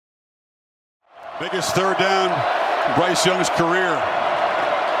Biggest third down in Bryce Young's career.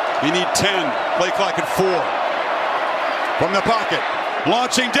 You need 10. Play clock at 4. From the pocket.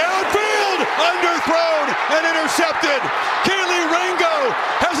 Launching downfield. Underthrown and intercepted. Keely Ringo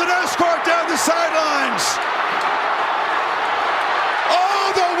has an escort down the sidelines.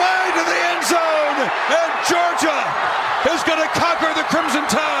 All the way to the end zone. And Georgia is going to conquer the Crimson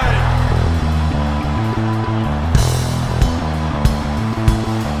Tide.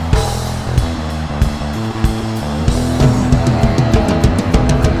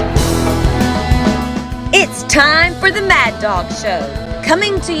 It's time for the Mad Dawg Show,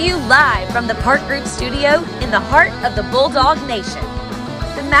 coming to you live from the Park Group studio in the heart of the Bulldog Nation.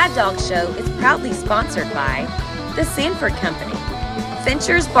 The Mad Dawg Show is proudly sponsored by the Sanford Company,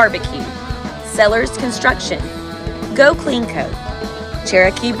 Fincher's Barbecue, Sellers Construction, Go Clean Co.,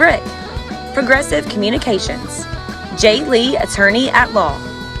 Cherokee Brick, Progressive Communications, J. Lee Attorney at Law,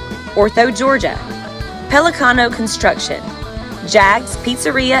 Ortho Georgia, Pelicano Construction, Jags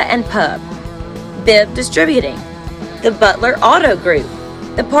Pizzeria and Pub, Bibb Distributing, the Butler Auto Group,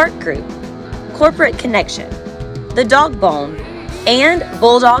 the Park Group, Corporate Connection, the Dog Bone, and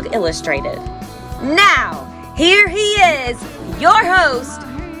Bulldog Illustrated. Now, here he is, your host,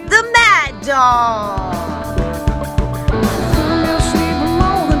 the Mad Dawg.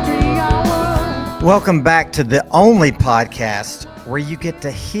 Welcome back to the only podcast where you get to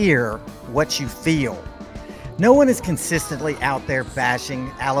hear what you feel. No one is consistently out there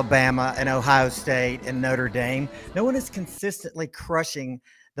bashing Alabama and Ohio State and Notre Dame. No one is consistently crushing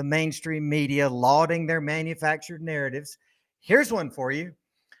the mainstream media, lauding their manufactured narratives. Here's one for you.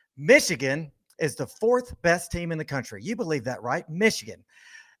 Michigan is the 4th best team in the country. You believe that, right? Michigan.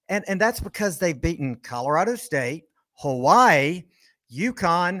 And that's because they've beaten Colorado State, Hawaii,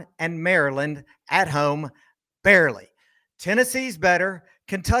 UConn, and Maryland at home barely. Tennessee's better.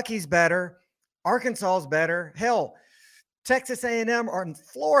 Kentucky's better. Arkansas's better. Hell, Texas A&M and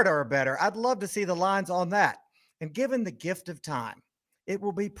Florida are better. I'd love to see the lines on that. And given the gift of time, it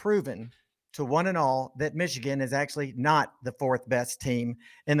will be proven to one and all that Michigan is actually not the 4th best team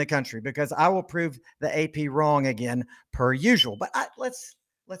in the country, because I will prove the AP wrong again per usual. But let's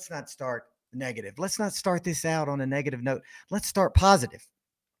not start negative. Let's not start this out on a negative note. Let's start positive.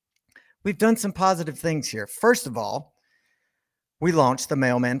 We've done some positive things here. First of all, we launched the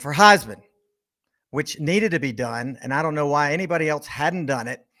Mailman for Heisman, which needed to be done, and I don't know why anybody else hadn't done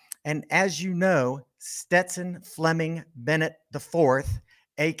it. And as you know, Stetson Fleming Bennett IV,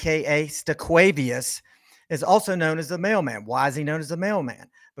 a.k.a. Staquavius, is also known as the Mailman. Why is he known as the Mailman?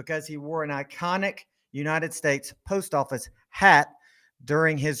 Because he wore an iconic United States Post Office hat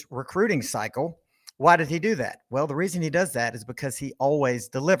during his recruiting cycle. Why did he do that? Well, the reason he does that is because he always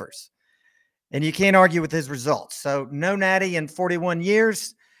delivers. And you can't argue with his results. So no natty in 41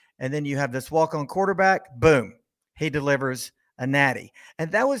 years. And then you have this walk-on quarterback, boom, he delivers a natty.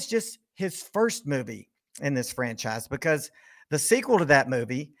 And that was just his first movie in this franchise, because the sequel to that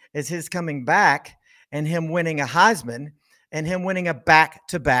movie is his coming back and him winning a Heisman and him winning a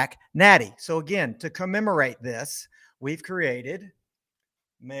back-to-back natty. So again, to commemorate this, we've created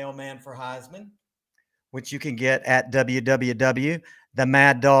Mailman for Heisman, which you can get at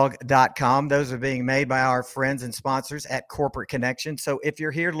www.themaddawg.com. Those are being made by our friends and sponsors at Corporate Connection. So if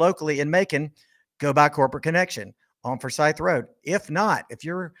you're here locally in Macon, go by Corporate Connection on Forsyth Road. If not, if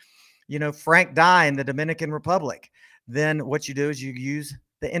you're, Frank Dye in the Dominican Republic, then what you do is you use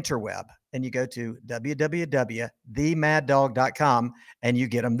the interweb and you go to www.themaddawg.com and you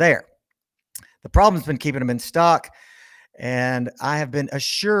get them there. The problem's been keeping them in stock, and I have been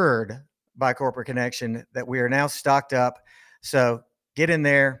assured by Corporate Connection that we are now stocked up. So get in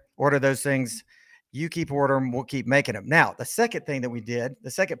there, order those things. You keep ordering, we'll keep making them. Now, the second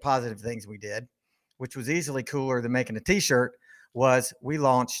positive things we did, which was easily cooler than making a t-shirt, was we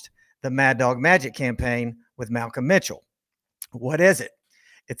launched the Mad Dawg Magic campaign with Malcolm Mitchell. What is it?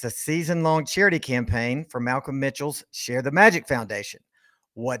 It's a season-long charity campaign for Malcolm Mitchell's Share the Magic Foundation.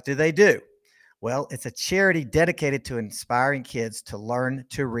 What do they do? Well, it's a charity dedicated to inspiring kids to learn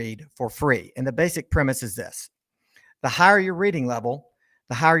to read for free. And the basic premise is this: the higher your reading level,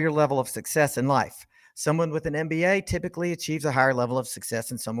 the higher your level of success in life. Someone with an MBA typically achieves a higher level of success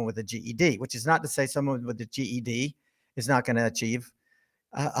than someone with a GED, which is not to say someone with a GED is not going to achieve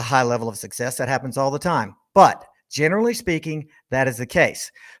a high level of success. That happens all the time. But generally speaking, that is the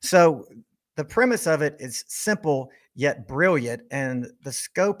case. So the premise of it is simple yet brilliant, and the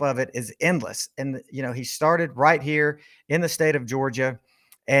scope of it is endless. And, he started right here in the state of Georgia,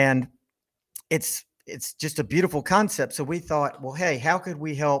 and it's just a beautiful concept. So we thought, well, hey, how could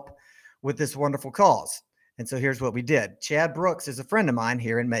we help with this wonderful cause? And so here's what we did. Chad Brooks is a friend of mine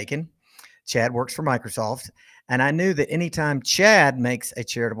here in Macon. Chad works for Microsoft, and I knew that anytime Chad makes a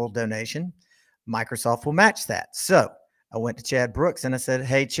charitable donation, Microsoft will match that. So I went to Chad Brooks and I said,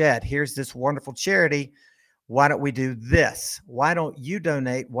 hey, Chad, here's this wonderful charity. Why don't we do this? Why don't you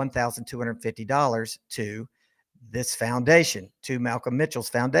donate $1,250 to this foundation, to Malcolm Mitchell's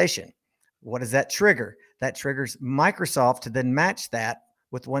foundation? What does that trigger? That triggers Microsoft to then match that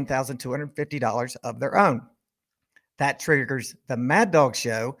with $1,250 of their own. That triggers the Mad Dawg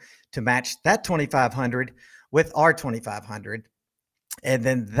Show to match that $2,500 with our $2,500. And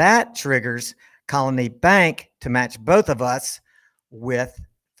then that triggers Colony Bank to match both of us with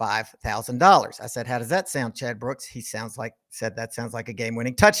 $5,000. I said, how does that sound, Chad Brooks? He said that sounds like a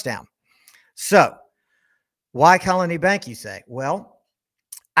game-winning touchdown. So why Colony Bank, you say? Well,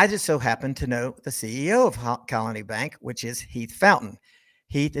 I just so happen to know the CEO of Colony Bank, which is Heath Fountain.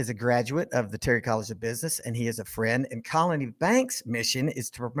 Heath is a graduate of the Terry College of Business, and he is a friend. And Colony Bank's mission is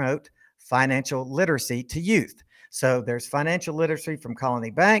to promote financial literacy to youth. So there's financial literacy from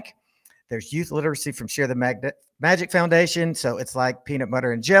Colony Bank. There's youth literacy from Share the Magic Foundation. So it's like peanut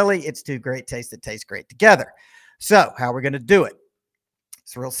butter and jelly. It's two great tastes that taste great together. So how are we going to do it?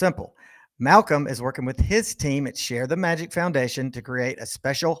 It's real simple. Malcolm is working with his team at Share the Magic Foundation to create a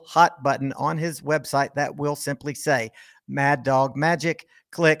special hot button on his website that will simply say, Mad Dawg Magic,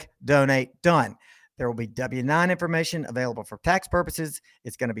 click, donate, done. There will be W-9 information available for tax purposes.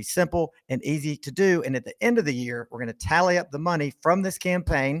 It's going to be simple and easy to do. And at the end of the year, we're going to tally up the money from this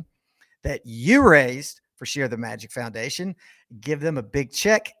campaign that you raised for Share the Magic Foundation, give them a big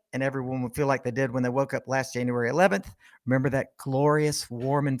check, and everyone will feel like they did when they woke up last January 11th. Remember that glorious,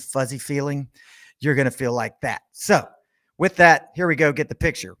 warm, and fuzzy feeling? You're going to feel like that. So with that, here we go. Get the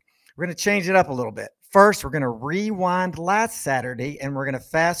picture. We're going to change it up a little bit. First, we're going to rewind last Saturday, and we're going to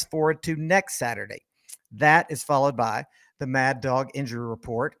fast forward to next Saturday. That is followed by the Mad Dawg Injury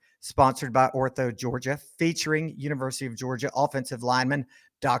Report, sponsored by Ortho Georgia, featuring University of Georgia offensive lineman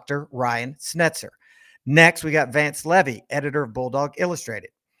Dr. Ryan Snetzer. Next, we got Vance Levy, editor of Bulldog Illustrated.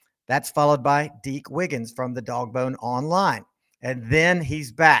 That's followed by Deke Wiggins from the Dog Bone Online. And then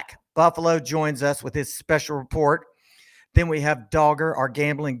he's back. Buffalo joins us with his special report. Then we have Dogger, our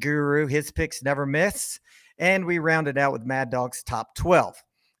gambling guru. His picks never miss. And we round it out with Mad Dawg's top 12.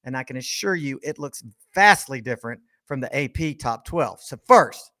 And I can assure you it looks vastly different from the AP top 12. So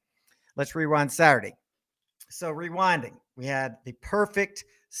first, let's rewind Saturday. So rewinding, we had the perfect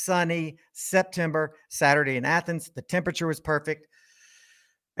sunny September Saturday in Athens. The temperature was perfect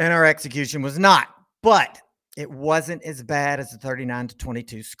and our execution was not, but it wasn't as bad as the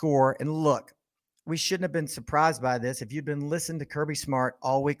 39-22 score. And look, we shouldn't have been surprised by this. If you'd been listening to Kirby Smart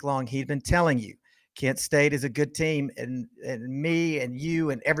all week long, he'd been telling you Kent State is a good team, and me and you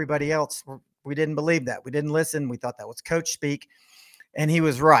and everybody else, we didn't believe that. We didn't listen. We thought that was coach speak, and he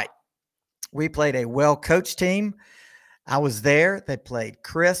was right. We played a well-coached team. I was there. They played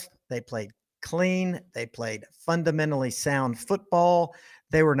crisp. They played clean. They played fundamentally sound football.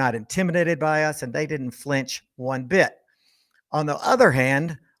 They were not intimidated by us, and they didn't flinch one bit. On the other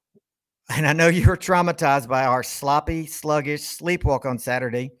hand, and I know you were traumatized by our sloppy, sluggish sleepwalk on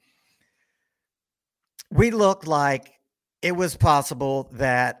Saturday, we looked like it was possible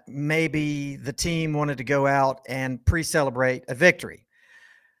that maybe the team wanted to go out and pre-celebrate a victory.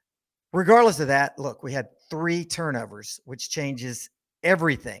 Regardless of that, look, we had 3 turnovers, which changes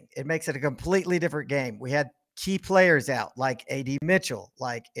everything. It makes it a completely different game. We had key players out like A.D. Mitchell,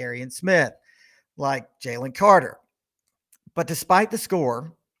 like Arian Smith, like Jalen Carter. But despite the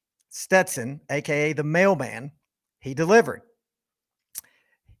score, Stetson, a.k.a. the mailman, he delivered.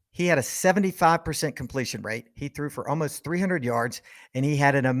 He had a 75% completion rate. He threw for almost 300 yards, and he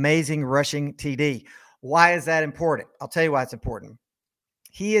had an amazing rushing TD. Why is that important? I'll tell you why it's important.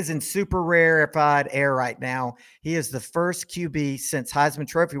 He is in super rarefied air right now. He is the first QB since Heisman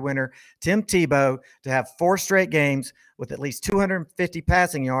Trophy winner Tim Tebow to have 4 straight games with at least 250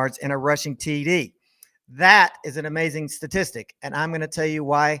 passing yards and a rushing TD. That is an amazing statistic, and I'm going to tell you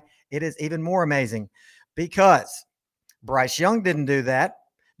why it is even more amazing. Because Bryce Young didn't do that.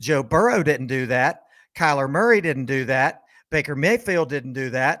 Joe Burrow didn't do that. Kyler Murray didn't do that. Baker Mayfield didn't do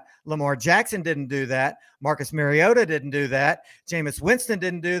that. Lamar Jackson didn't do that. Marcus Mariota didn't do that. Jameis Winston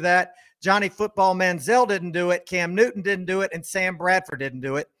didn't do that. Johnny Football Manziel didn't do it. Cam Newton didn't do it. And Sam Bradford didn't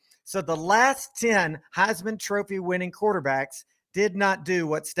do it. So the last 10 Heisman Trophy winning quarterbacks did not do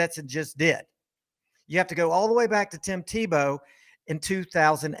what Stetson just did. You have to go all the way back to Tim Tebow in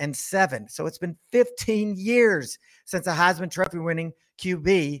 2007. So it's been 15 years since a Heisman Trophy winning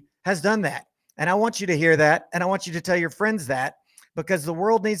QB has done that. And I want you to hear that. And I want you to tell your friends that, because the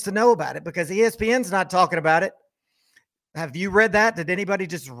world needs to know about it, because ESPN's not talking about it. Have you read that? Did anybody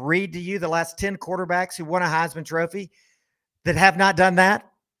just read to you the last 10 quarterbacks who won a Heisman Trophy that have not done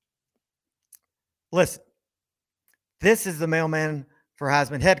that? Listen, this is the mailman for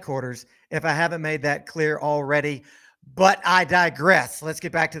Heisman headquarters, if I haven't made that clear already, but I digress. Let's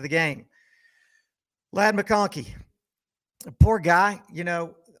get back to the game. Ladd McConkey, poor guy,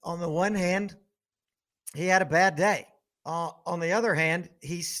 on the one hand, he had a bad day. On the other hand,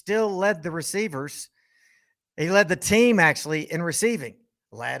 he still led the receivers. He led the team, actually, in receiving.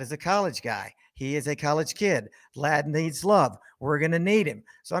 Ladd is a college guy. He is a college kid. Ladd needs love. We're going to need him.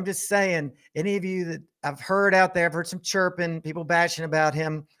 So I'm just saying, any of you that I've heard out there, I've heard some chirping, people bashing about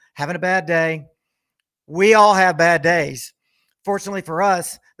him, having a bad day. We all have bad days. Fortunately for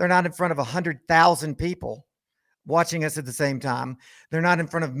us, they're not in front of 100,000 people watching us at the same time. They're not in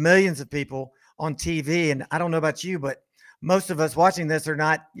front of millions of people on TV. And I don't know about you, but most of us watching this are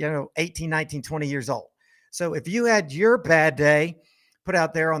not, 18, 19, 20 years old. So if you had your bad day put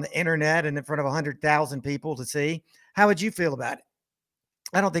out there on the internet and in front of 100,000 people to see, how would you feel about it?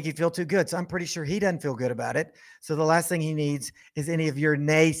 I don't think he'd feel too good. So I'm pretty sure he doesn't feel good about it. So the last thing he needs is any of your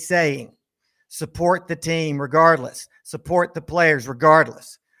naysaying. Support the team regardless. Support the players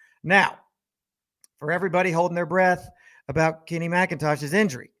regardless. Now, for everybody holding their breath about Kenny McIntosh's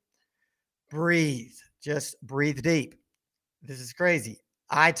injury, breathe. Just breathe deep. This is crazy.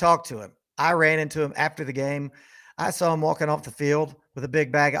 I talked to him. I ran into him after the game. I saw him walking off the field with a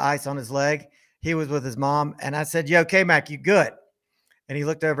big bag of ice on his leg. He was with his mom. And I said, "Yo, K-Mac, you good?" And he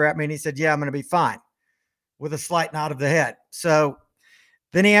looked over at me and he said, "Yeah, I'm going to be fine," with a slight nod of the head. So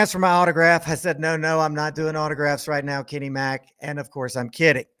then he asked for my autograph. I said, no, I'm not doing autographs right now, Kenny Mac. And of course, I'm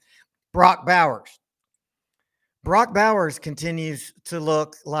kidding. Brock Bowers. Brock Bowers continues to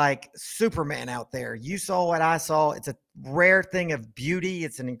look like Superman out there. You saw what I saw. It's a rare thing of beauty.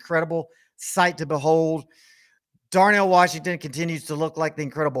 It's an incredible sight to behold. Darnell Washington continues to look like the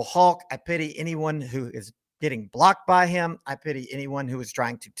Incredible Hulk. I pity anyone who is getting blocked by him. I pity anyone who is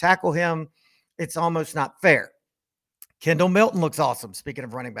trying to tackle him. It's almost not fair. Kendall Milton looks awesome. Speaking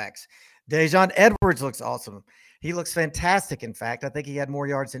of running backs, Dejon Edwards looks awesome. He looks fantastic. In fact, I think he had more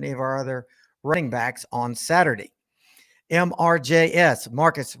yards than any of our other running backs on Saturday. MRJS,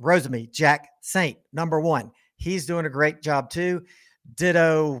 Marcus Rosemy, Jack Saint, number one. He's doing a great job too.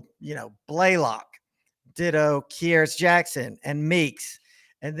 Ditto, Blaylock. Ditto, Kieris Jackson and Meeks.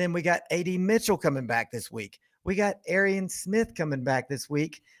 And then we got A.D. Mitchell coming back this week. We got Arian Smith coming back this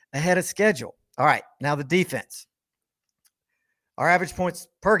week ahead of schedule. All right, now the defense. Our average points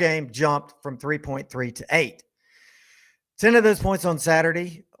per game jumped from 3.3 to 8. 10 of those points on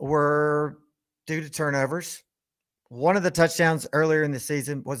Saturday were due to turnovers. One of the touchdowns earlier in the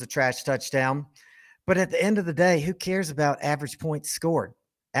season was a trash touchdown. But at the end of the day, who cares about average points scored,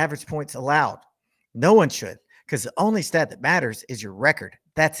 average points allowed? No one should, because the only stat that matters is your record.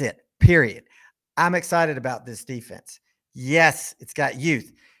 That's it, period. I'm excited about this defense. Yes, it's got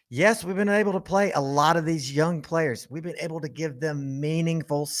youth. Yes, we've been able to play a lot of these young players. We've been able to give them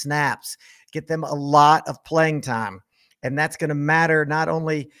meaningful snaps, get them a lot of playing time. And that's going to matter not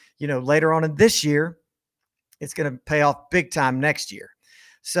only, later on in this year, it's going to pay off big time next year.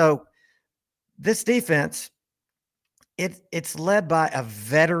 So this defense, it's led by a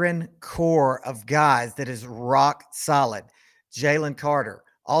veteran core of guys that is rock solid. Jalen Carter,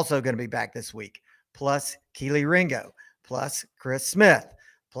 also going to be back this week, plus Keely Ringo, plus Chris Smith,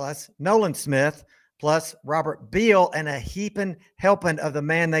 plus Nolan Smith, plus Robert Beal, and a heaping helping of the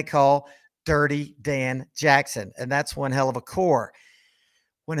man they call Dirty Dan Jackson. And that's one hell of a core,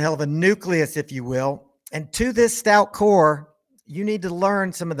 one hell of a nucleus, if you will. And to this stout core, you need to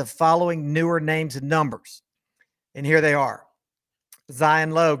learn some of the following newer names and numbers. And here they are.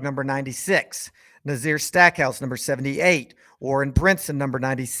 Zion Logue, number 96. Nazir Stackhouse, number 78. Warren Brinson, number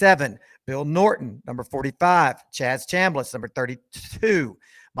 97. Bill Norton, number 45. Chaz Chambliss, number 32.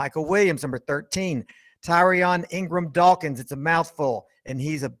 Michael Williams, number 13. Tyrion Ingram Dawkins, it's a mouthful, and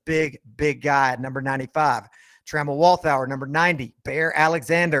he's a big, big guy at number 95. Trammell Walthour, number 90. Bear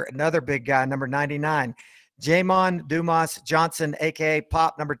Alexander, another big guy, number 99. Jamon Dumas Johnson, a.k.a.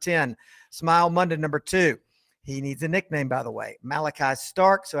 Pop, number 10. Smile Munden, number 2. He needs a nickname, by the way. Malachi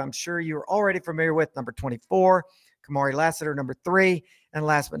Stark, so I'm sure you're already familiar with, number 24. Kamari Lassiter, number 3. And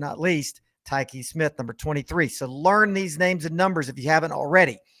last but not least, Tyke Smith, number 23. So learn these names and numbers if you haven't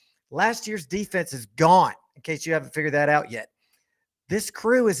already. Last year's defense is gone, in case you haven't figured that out yet. This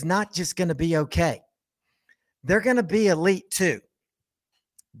crew is not just going to be okay. They're going to be elite too.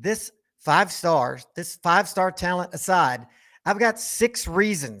 This five-star talent aside, I've got 6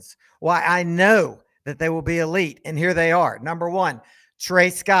 reasons why I know that they will be elite, and here they are. Number 1,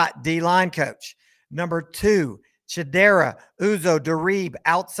 Trey Scott, D-line coach. Number 2, Chidera Uzo Darib,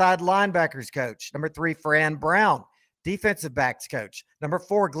 outside linebackers coach. Number 3, Fran Brown, defensive backs coach. Number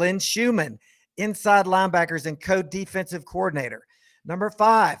 4, Glenn Schumann, inside linebackers and co-defensive coordinator. Number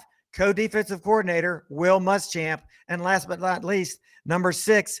 5, co-defensive coordinator, Will Muschamp. And last but not least, number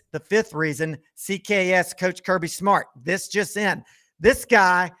 6, the 5th reason, CKS coach Kirby Smart. This just in. This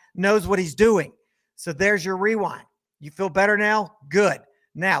guy knows what he's doing. So there's your rewind. You feel better now? Good.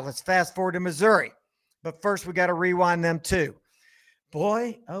 Now let's fast forward to Missouri. But first, we got to rewind them too.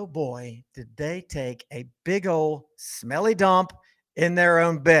 Boy, oh boy, did they take a big old smelly dump in their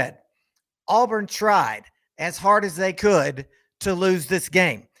own bed. Auburn tried as hard as they could to lose this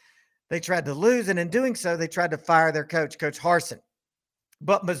game. They tried to lose, and in doing so, they tried to fire their coach, Coach Harsin.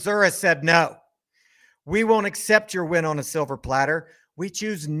 But Missouri said, no, we won't accept your win on a silver platter. We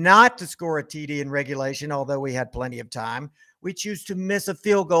choose not to score a TD in regulation, although we had plenty of time. We choose to miss a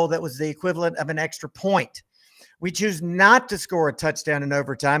field goal that was the equivalent of an extra point. We choose not to score a touchdown in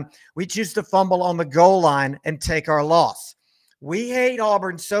overtime. We choose to fumble on the goal line and take our loss. We hate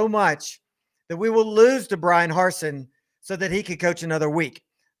Auburn so much that we will lose to Brian Harsin so that he could coach another week.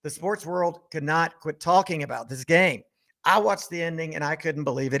 The sports world could not quit talking about this game. I watched the ending and I couldn't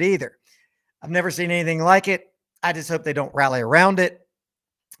believe it either. I've never seen anything like it. I just hope they don't rally around it.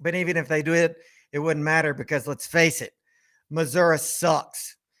 But even if they do it, it wouldn't matter because let's face it, Missouri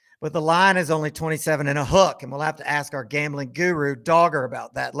sucks. But the line is only 27 and a hook, and we'll have to ask our gambling guru, Dogger,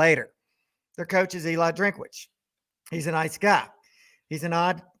 about that later. Their coach is Eli Drinkwitz. He's a nice guy. He's an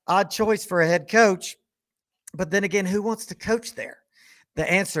odd choice for a head coach. But then again, who wants to coach there? The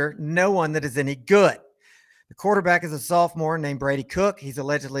answer, no one that is any good. The quarterback is a sophomore named Brady Cook. He's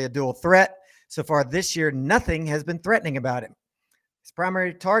allegedly a dual threat. So far this year, nothing has been threatening about him. His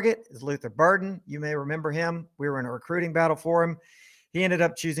primary target is Luther Burden. You may remember him. We were in a recruiting battle for him. He ended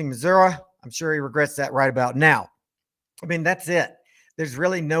up choosing Missouri. I'm sure he regrets that right about now. I mean, that's it. There's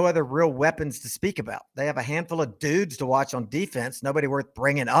really no other real weapons to speak about. They have a handful of dudes to watch on defense, nobody worth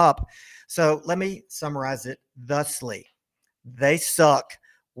bringing up. So let me summarize it thusly. They suck.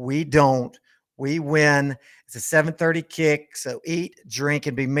 We don't. We win. It's a 7:30 kick, so eat, drink,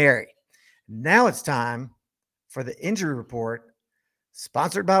 and be merry. Now it's time for the injury report,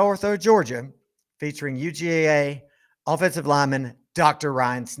 sponsored by Ortho Georgia, featuring UGA offensive lineman Dr.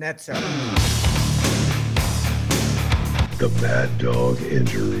 Ryan Schnetzer. The Mad Dawg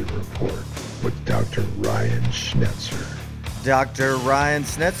Injury Report with Dr. Ryan Schnetzer. Dr. Ryan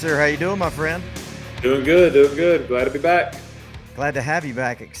Schnetzer, how you doing, my friend? Doing good. Glad to be back. Glad to have you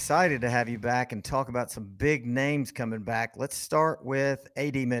back. Excited to have you back and talk about some big names coming back. Let's start with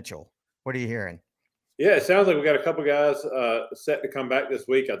A.D. Mitchell. What are you hearing? Yeah, it sounds like we got a couple guys set to come back this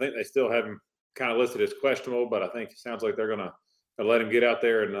week. I think they still have him kind of listed as questionable, but I think it sounds like they're going to let him get out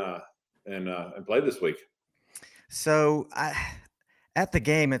there and play this week. So at the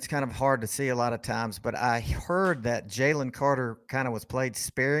game, it's kind of hard to see a lot of times, but I heard that Jalen Carter kind of was played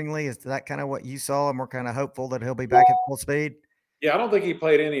sparingly. Is that kind of what you saw? And we're kind of hopeful that he'll be back at full speed? Yeah, I don't think he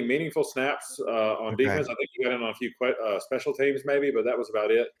played any meaningful snaps on Okay. defense. I think he got in on a few special teams maybe, but that was about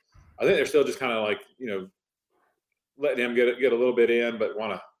it. I think they're still just kind of like, letting him get a little bit in, but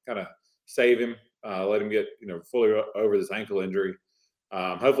want to kind of save him, let him get, fully over this ankle injury.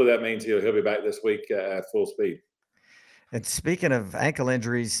 Hopefully that means he'll be back this week at full speed. And speaking of ankle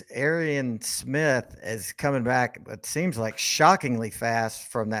injuries, Arian Smith is coming back, it seems like shockingly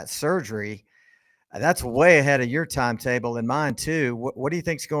fast from that surgery. That's way ahead of your timetable and mine too. What do you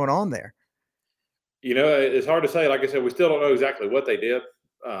think's going on there? It's hard to say. Like I said, we still don't know exactly what they did.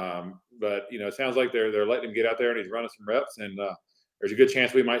 But it sounds like they're letting him get out there and he's running some reps, and there's a good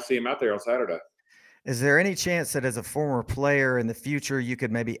chance we might see him out there on Saturday. Is there any chance that as a former player in the future, you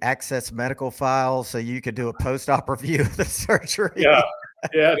could maybe access medical files so you could do a post-op review of the surgery? Yeah.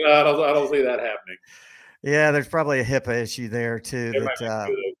 No, I don't see that happening. Yeah, there's probably a HIPAA issue there too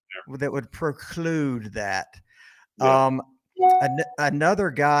that would preclude that. Yeah. Another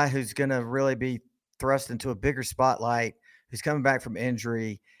guy who's going to really be thrust into a bigger spotlight, who's coming back from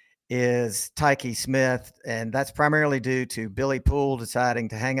injury, is Tyke Smith, and that's primarily due to Billy Poole deciding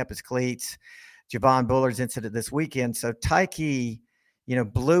to hang up his cleats. Javon Bullard's incident this weekend. So Tyke,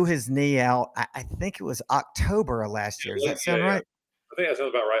 blew his knee out. I think it was October of last year. Does that sound right? I think that sounds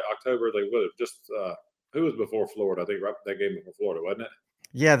about right. October, they would have just who was before Florida? I think right that game before Florida, wasn't it?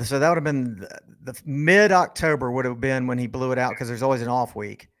 Yeah, so that would have been the mid-October would have been when he blew it out because there's always an off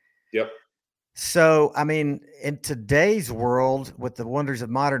week. Yep. So, I mean, in today's world with the wonders of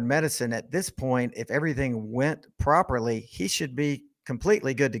modern medicine, at this point, if everything went properly, he should be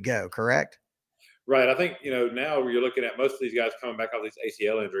completely good to go, correct? Right. I think, now you're looking at most of these guys coming back off these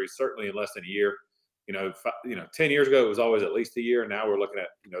ACL injuries, certainly in less than a year. 10 years ago, it was always at least a year. Now we're looking at,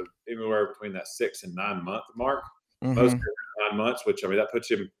 anywhere between that 6 and 9 month mark. Most 9 months, which, that puts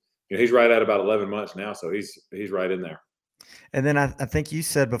him, he's right at about 11 months now. So he's right in there. And then I think you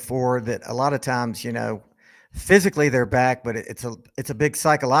said before that a lot of times, physically they're back, but it's a big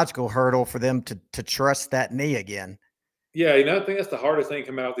psychological hurdle for them to trust that knee again. Yeah, I think that's the hardest thing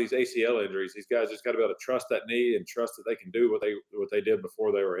coming out of these ACL injuries. These guys just got to be able to trust that knee and trust that they can do what they did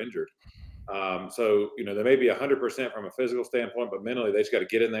before they were injured. So they may be 100% from a physical standpoint, but mentally they just got to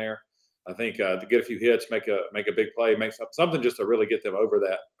get in there. I think to get a few hits, make a big play, make something just to really get them over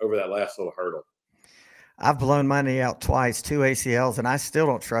that last little hurdle. I've blown my knee out twice, 2 ACLs, and I still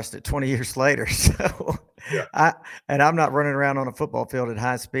don't trust it 20 years later. So yeah. I'm not running around on a football field at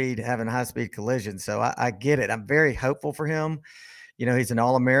high speed, having high speed collisions. So I get it. I'm very hopeful for him. He's an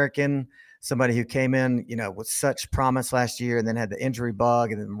All-American, somebody who came in, with such promise last year and then had the injury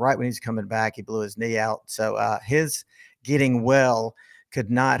bug. And then right when he's coming back, he blew his knee out. So his getting well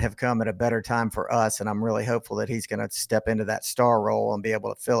could not have come at a better time for us. And I'm really hopeful that he's going to step into that star role and be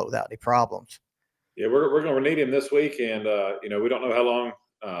able to fill it without any problems. Yeah, we're going to need him this week, and we don't know how long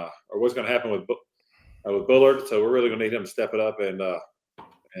or what's going to happen with Bullard, so we're really going to need him to step it up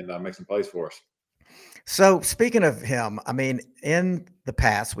and make some plays for us. So speaking of him, in the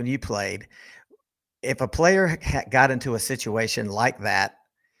past when you played, if a player got into a situation like that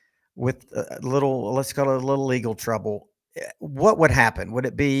with let's call it a little legal trouble, what would happen? Would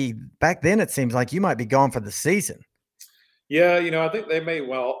it be back then? It seems like you might be gone for the season. Yeah, I think they made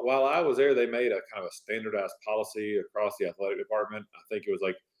while I was there, they made a kind of a standardized policy across the athletic department. I think it was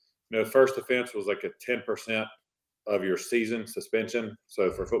like, first offense was like a 10% of your season suspension.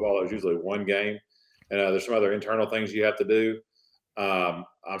 So for football, it was usually one game, and there's some other internal things you have to do. I'm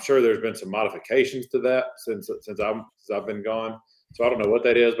sure there's been some modifications to that since I've been gone. So I don't know what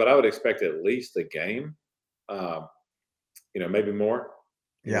that is, but I would expect at least a game. Maybe more.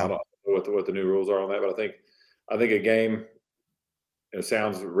 Yeah. I don't know what the new rules are on that, but I think a game. It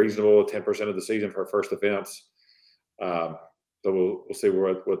sounds reasonable, 10% of the season for a first offense. So we'll see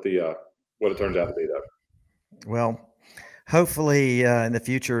what it turns out to be, though. Well, hopefully in the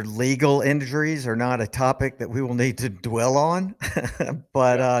future, legal injuries are not a topic that we will need to dwell on.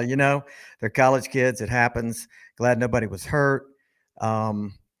 But they're college kids. It happens. Glad nobody was hurt.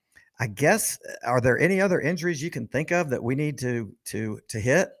 I guess, are there any other injuries you can think of that we need to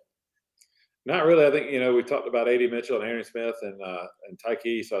hit? Not really. I think, we talked about A.D. Mitchell and Aaron Smith and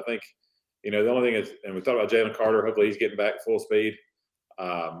Tyke. So I think, the only thing is, and we talked about Jalen Carter, hopefully he's getting back full speed.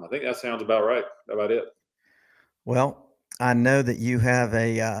 I think that sounds about right. About it. Well, I know that you have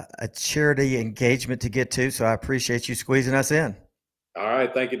a charity engagement to get to, so I appreciate you squeezing us in. All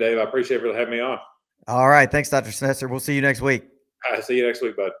right. Thank you, Dave. I appreciate you having me on. All right. Thanks, Dr. Snesser. We'll see you next week. All right. See you next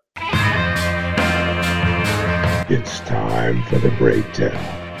week, bud. It's time for the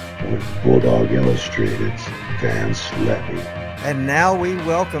breakdown with Bulldog Illustrated's Vance Levy. And now we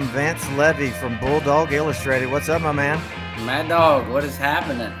welcome Vance Levy from Bulldog Illustrated. What's up, my man? Mad Dawg, what is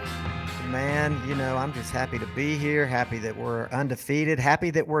happening? Man, I'm just happy to be here, happy that we're undefeated, happy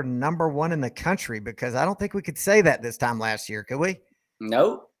that we're number 1 in the country, because I don't think we could say that this time last year, could we?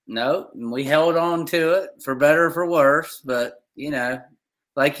 Nope. We held on to it for better or for worse, but,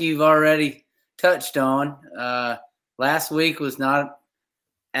 like you've already touched on, last week was not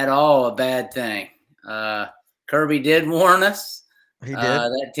at all a bad thing. Kirby did warn us. He did.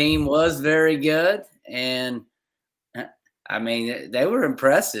 That team was very good, and they were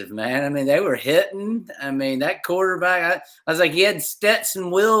impressive, man. They were hitting. That quarterback, I was like, he had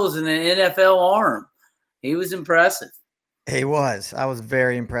Stetson wheels and an NFL arm. He was impressive. He was. I was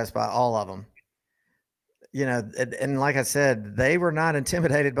very impressed by all of them. And like I said, they were not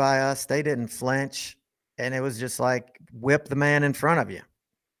intimidated by us. They didn't flinch, and it was just like whip the man in front of you.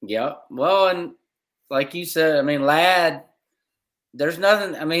 Yeah. Well, and like you said, Ladd, there's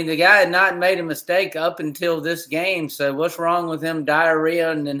nothing. The guy had not made a mistake up until this game. So what's wrong with him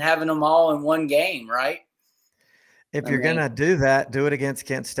diarrhea and then having them all in one game, right? If you're going to do that, do it against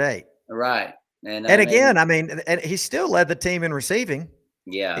Kent State. Right. And he still led the team in receiving.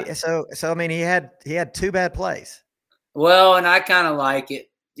 Yeah. So he had 2 bad plays. Well, and I kind of like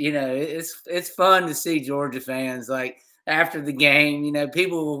it. It's fun to see Georgia fans like, after the game,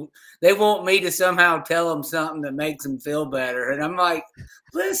 people, they want me to somehow tell them something that makes them feel better. And I'm like,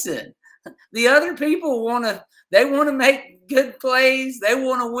 listen, the other people want to make good plays. They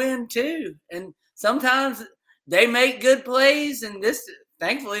want to win too. And sometimes they make good plays, and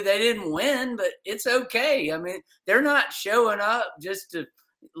thankfully they didn't win, but it's okay. They're not showing up just to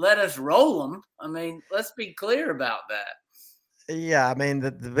let us roll them. Let's be clear about that. Yeah, I mean,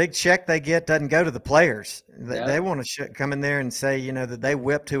 the big check they get doesn't go to the players. Yeah. They want to come in there and say, you know, that they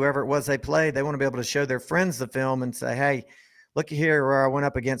whipped whoever it was they played. They want to be able to show their friends the film and say, hey, look here where I went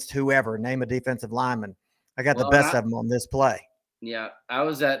up against whoever, name a defensive lineman. I got the Well, best of them on this play. Yeah, I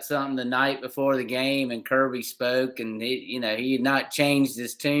was at something the night before the game, and Kirby spoke, and he had not changed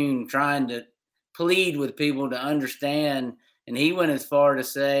his tune, trying to plead with people to understand. And he went as far to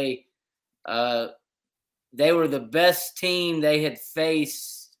say they were the best team they had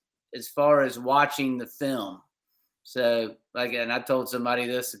faced as far as watching the film. So, and I told somebody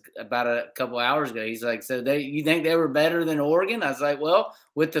this about a couple hours ago. He's like, "So you think they were better than Oregon?" I was like, "Well,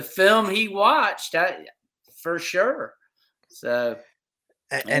 with the film he watched, for sure." So,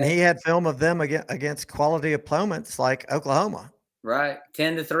 and he had film of them against quality opponents like Oklahoma. Right,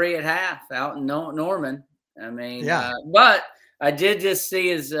 10-3 at half out in Norman. I mean, yeah. But I did just see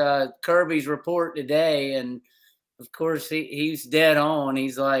his Kirby's report today, and of course he's dead on.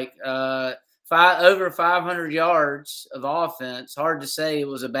 He's like over 500 yards of offense. Hard to say it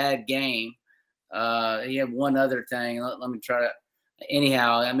was a bad game. He had one other thing. Let me try to.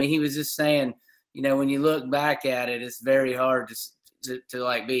 Anyhow, I mean, he was just saying, when you look back at it, it's very hard to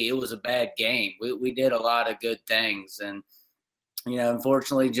like be. It was a bad game. We did a lot of good things, and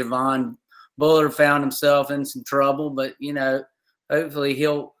unfortunately, Javon Bullard found himself in some trouble. But hopefully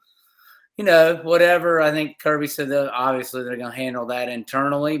he'll, whatever. I think Kirby said that obviously they're going to handle that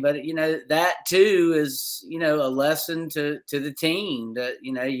internally. But that too is a lesson to the team that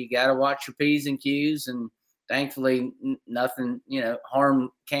you got to watch your P's and Q's, and thankfully nothing harm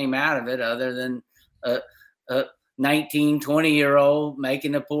came out of it other than a 19, 20-year-old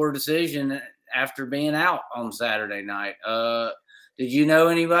making a poor decision after being out on Saturday night. Did you know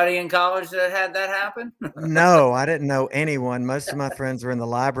anybody in college that had that happen? No, I didn't know anyone. Most of my friends were in the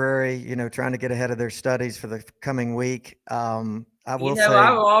library, trying to get ahead of their studies for the coming week. I will say,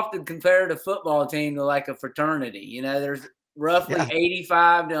 I will often compare the football team to like a fraternity. There's roughly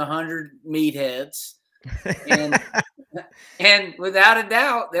 85 to 100 meatheads. And without a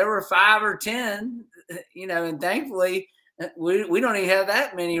doubt, there were 5 or 10, and thankfully we don't even have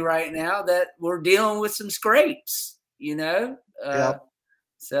that many right now that we're dealing with some scrapes, Yep.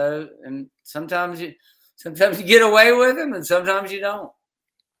 So, and sometimes you get away with them and sometimes you don't.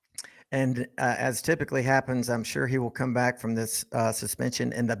 And as typically happens, I'm sure he will come back from this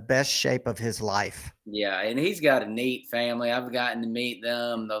suspension in the best shape of his life. Yeah, and he's got a neat family. I've gotten to meet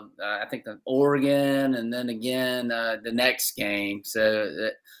them. I think the Oregon, and then again the next game. So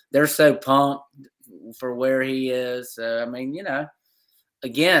they're so pumped for where he is. So I mean,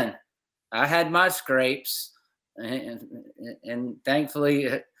 again, I had my scrapes, and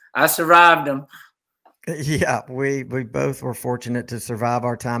thankfully I survived them. Yeah, we both were fortunate to survive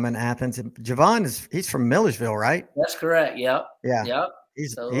our time in Athens. And Javon he's from Millersville, right? That's correct. Yep. Yeah. Yep.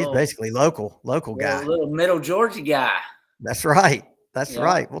 He's basically local guy. Little middle Georgia guy. That's right. That's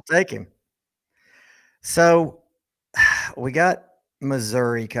right. We'll take him. So we got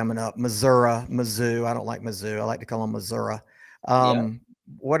Missouri coming up. Mizzou. I don't like Mizzou. I like to call them Missouri.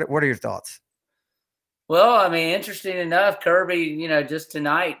 What are your thoughts? Well, I mean, interesting enough, Kirby, just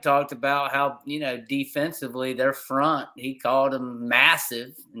tonight talked about how, defensively their front, he called them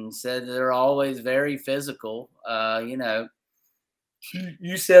massive and said they're always very physical. You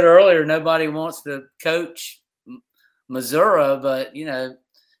said earlier, nobody wants to coach Missouri, but,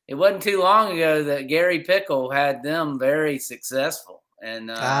 it wasn't too long ago that Gary Pickle had them very successful.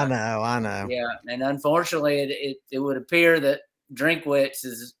 And I know. Yeah. And unfortunately, it would appear that Drinkwitz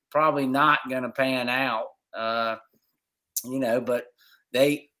is probably not going to pan out, but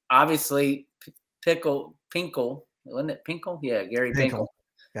they obviously Pinkle, wasn't it Pinkle? Yeah, Gary Pinkle.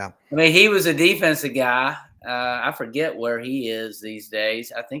 Yeah. I mean, he was a defensive guy. I forget where he is these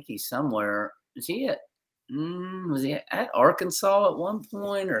days. I think he's somewhere. Is he was he at Arkansas at one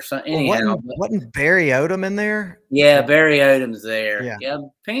point or something? Well, wasn't Barry Odom in there? Yeah, Barry Odom's there. Yeah.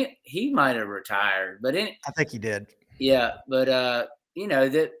 He might have retired, but I think he did. Yeah, but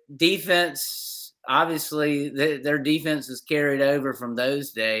the defense, obviously their defense is carried over from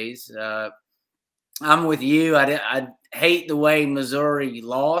those days. I'm with you. I hate the way Missouri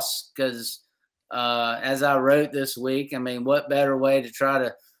lost because, as I wrote this week, I mean, what better way to try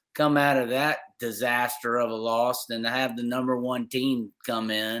to come out of that disaster of a loss than to have the number one team come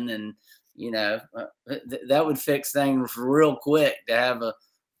in, and that would fix things real quick to have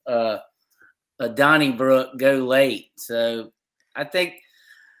a Donnybrook go late. So I think,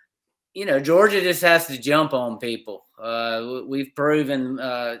 Georgia just has to jump on people. We've proven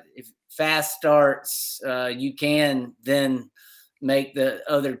if fast starts, you can then make the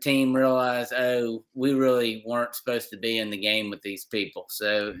other team realize, oh, we really weren't supposed to be in the game with these people.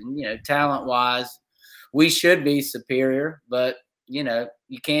 So, talent-wise, we should be superior, but you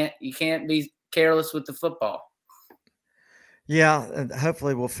can't be careless with the football. Yeah, and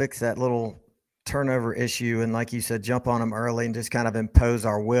hopefully we'll fix that little turnover issue, and like you said, jump on them early and just kind of impose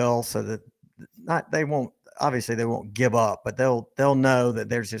our will, so that they won't give up, but they'll know that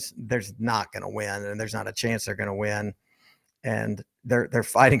there's not going to win, and there's not a chance they're going to win, and they're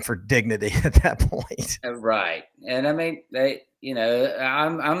fighting for dignity at that point. Right, and I mean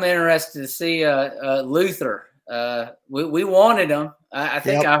I'm interested to see Luther. We wanted him. I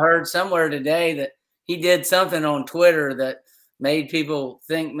think I heard somewhere today that he did something on Twitter that made people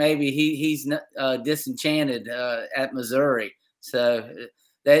think maybe he's disenchanted at Missouri. So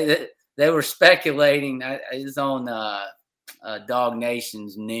they were speculating. It's on Dog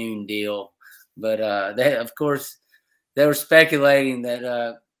Nation's noon deal, but they were speculating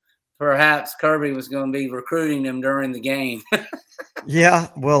that perhaps Kirby was going to be recruiting him during the game. Yeah,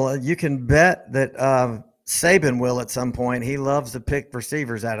 well, you can bet that Saban will at some point. He loves to pick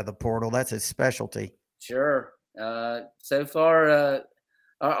receivers out of the portal. That's his specialty. Sure. So far,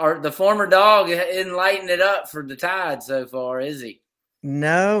 the former Dog isn't lighting it up for the Tide so far, is he?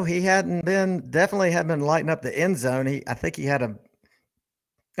 No, he definitely hadn't been lighting up the end zone. I think he had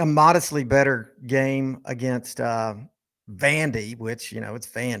a modestly better game against Vandy, which, it's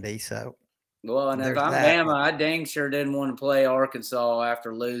Vandy. So, well, and if I'm Bama, I dang sure didn't want to play Arkansas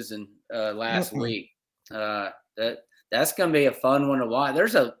after losing last week. That's going to be a fun one to watch.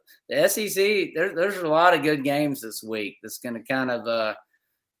 The SEC, there's a lot of good games this week. That's going to kind of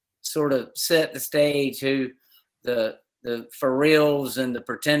sort of set the stage who the for reals and the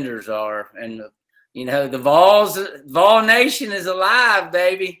pretenders are. And, the Vol Nation is alive,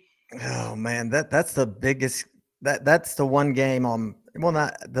 baby. Oh, man, that's the biggest – that's the one game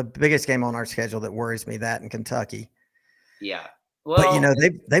not the biggest game on our schedule that worries me, that in Kentucky. Yeah. Well, but,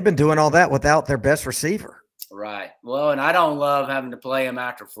 they've been doing all that without their best receiver. Right. Well, and I don't love having to play them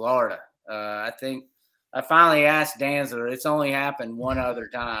after Florida. I think I finally asked Danzler. It's only happened one other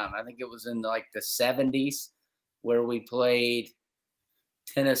time. I think it was in the 70s where we played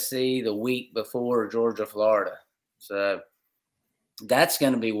Tennessee the week before Georgia, Florida. So that's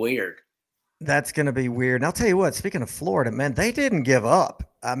going to be weird. That's going to be weird. And I'll tell you what, speaking of Florida, man, they didn't give up.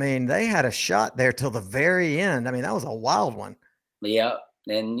 I mean, they had a shot there till the very end. I mean, that was a wild one. Yeah.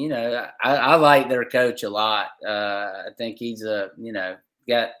 And, I like their coach a lot. I think he's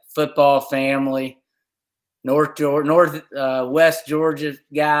got football family, West Georgia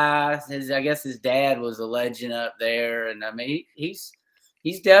guy. I guess his dad was a legend up there. And I mean, he's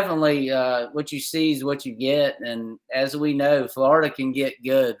definitely what you see is what you get. And as we know, Florida can get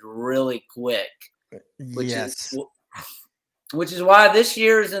good really quick. Which is why this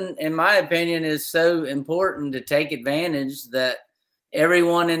year's, in my opinion, is so important to take advantage that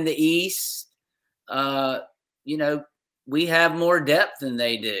everyone in the East, we have more depth than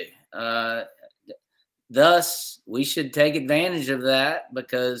they do. Thus, we should take advantage of that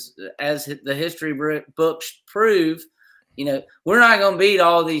because as the history books prove, we're not going to beat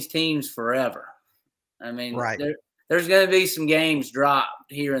all these teams forever. I mean, right. There's going to be some games dropped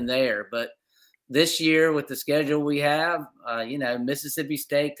here and there, but this year with the schedule we have, Mississippi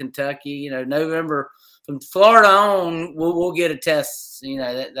State, Kentucky, November from Florida on, we'll get a test.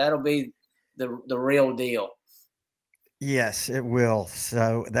 That'll be the real deal. Yes, it will.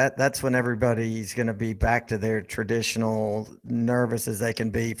 So that's when everybody's going to be back to their traditional nervous as they can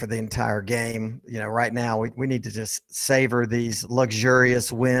be for the entire game. Right now we need to just savor these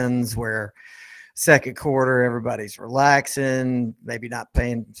luxurious wins where second quarter everybody's relaxing, maybe not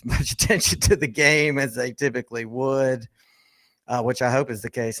paying as much attention to the game as they typically would, which I hope is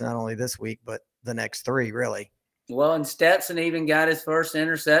the case not only this week but the next three, really. Well, and Stetson even got his first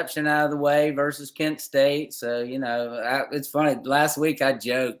interception out of the way versus Kent State. So, it's funny. Last week I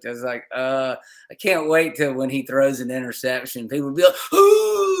joked. I was like, I can't wait till when he throws an interception. People will be like,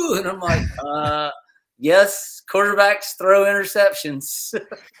 ooh! And I'm like, yes, quarterbacks throw interceptions.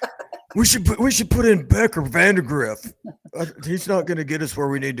 We should put in Becker Vandegrift. He's not going to get us where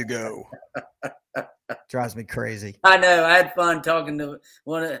we need to go. Drives me crazy. I know. I had fun talking to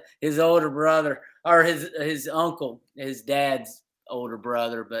one of his older brother or his uncle, his dad's older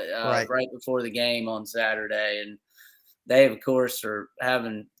brother, but right before the game on Saturday. And they, of course, are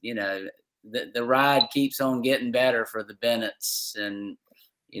having, the ride keeps on getting better for the Bennetts. And,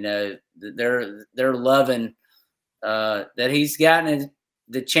 they're loving that he's gotten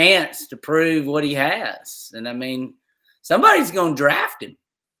the chance to prove what he has. And, I mean, somebody's going to draft him.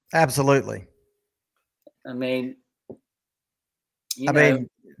 Absolutely. I mean, I mean,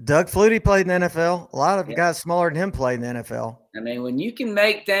 Doug Flutie played in the NFL. A lot of guys smaller than him played in the NFL. I mean, when you can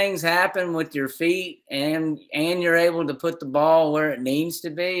make things happen with your feet and you're able to put the ball where it needs to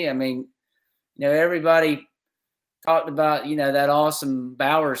be, I mean, everybody talked about, that awesome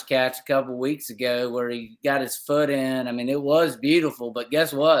Bowers catch a couple weeks ago where he got his foot in. I mean, it was beautiful, but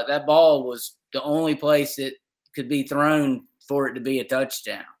guess what? That ball was the only place it could be thrown for it to be a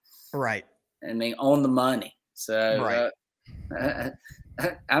touchdown. Right. I mean, on the money. So right.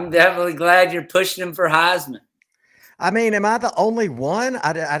 I'm definitely glad you're pushing him for Heisman. I mean, am I the only one?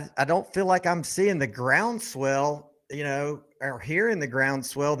 I don't feel like I'm seeing the groundswell, or hearing the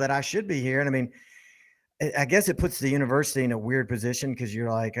groundswell that I should be hearing. I mean, I guess it puts the university in a weird position because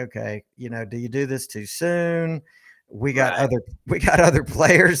you're like, okay, do you do this too soon? We got other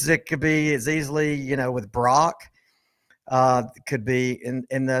players that could be as easily, with Brock, could be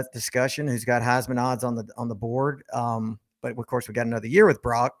in the discussion who's got Heisman odds on the board. But of course we got another year with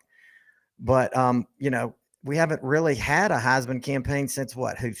Brock, but we haven't really had a Heisman campaign since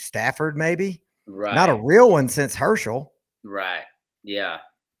Stafford maybe, right? Not a real one since Herschel, right? Yeah,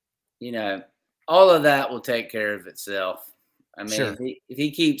 all of that will take care of itself. I mean, sure. if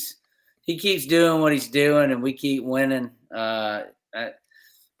he keeps doing what he's doing and we keep winning, and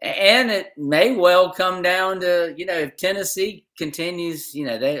it may well come down to, if Tennessee continues,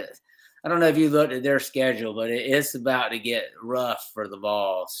 I don't know if you looked at their schedule, but it's about to get rough for the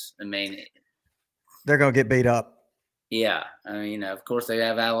Vols. I mean, they're going to get beat up. Yeah. I mean, of course they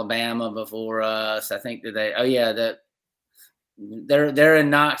have Alabama before us. I think that they're in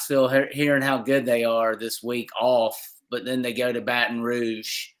Knoxville hearing how good they are this week off, but then they go to Baton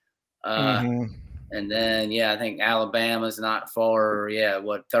Rouge. And then, I think Alabama's not far.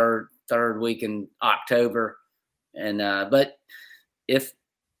 Third week in October. And, but is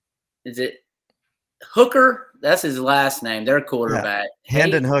it Hooker? That's his last name. Their quarterback. Yeah.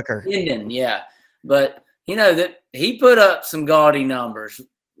 Hendon Hooker. Hendon. Yeah. But that he put up some gaudy numbers.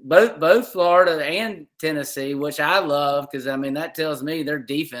 Both Florida and Tennessee, which I love because, I mean, that tells me their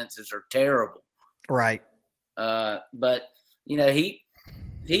defenses are terrible. Right. But,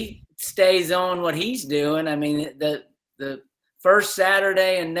 he stays on what he's doing. I mean, the first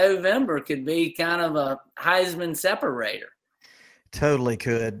Saturday in November could be kind of a Heisman separator. Totally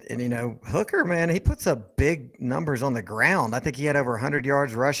could. And, Hooker, man, he puts up big numbers on the ground. I think he had over 100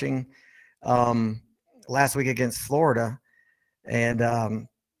 yards rushing last week against Florida. And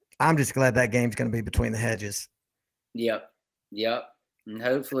I'm just glad that game's going to be between the hedges. Yep. And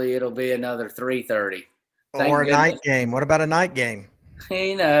hopefully it'll be another 3:30. Or a night game. What about a night game?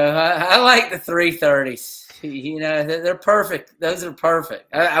 I like the 3:30s. They're perfect. Those are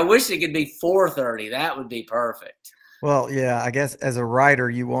perfect. I wish it could be 4:30. That would be perfect. Well, yeah, I guess as a writer,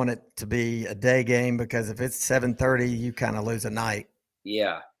 you want it to be a day game because if it's 7:30, you kind of lose a night.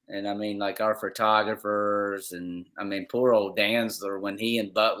 Yeah. And I mean, like our photographers and I mean, poor old Danzler, when he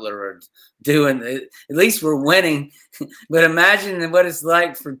and Butler are doing it, at least we're winning. But imagine what it's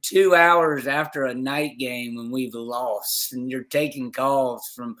like for 2 hours after a night game when we've lost and you're taking calls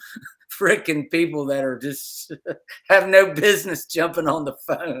from freaking people that are just have no business jumping on the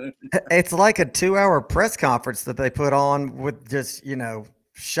phone. It's like a 2-hour press conference that they put on with just,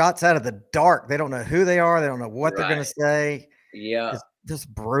 shots out of the dark. They don't know who they are. They don't know what they're going to say. Yeah. It's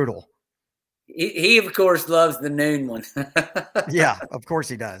just brutal. He of course loves the noon one. Yeah, of course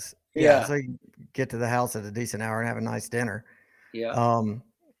he does. Yeah. So you can get to the house at a decent hour and have a nice dinner. Yeah.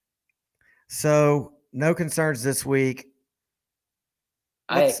 So no concerns this week.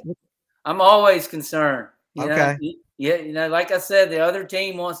 I'm always concerned. Okay. Yeah, like I said, the other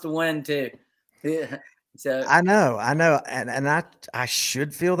team wants to win too. Yeah. So I know, and I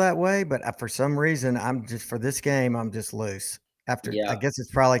should feel that way, but for some reason, for this game, I'm just loose. I guess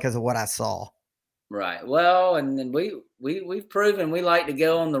it's probably because of what I saw. Right. Well, and then we've proven we like to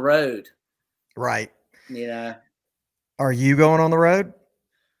go on the road. Right. Are you going on the road?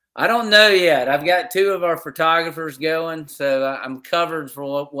 I don't know yet. I've got 2 of our photographers going, so I'm covered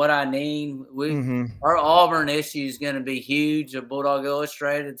for what I need. Our Auburn issue is going to be huge at Bulldog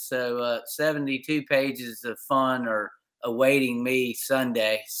Illustrated, so 72 pages of fun are awaiting me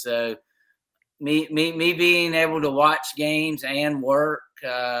Sunday. So me being able to watch games and work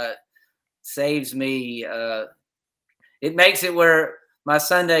saves me. It makes it where my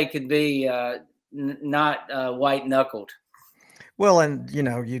Sunday could be not white knuckled. Well, and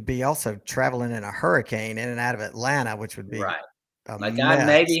you'd be also traveling in a hurricane in and out of Atlanta, which would be right. Like I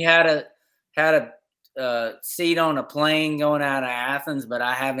maybe had a seat on a plane going out of Athens, but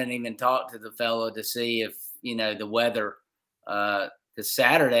I haven't even talked to the fellow to see if the weather. Because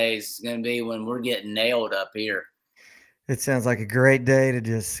Saturday is going to be when we're getting nailed up here. It sounds like a great day to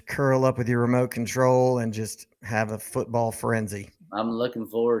just curl up with your remote control and just have a football frenzy. I'm looking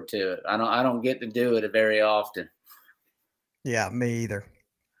forward to it. I don't get to do it very often. Yeah, me either.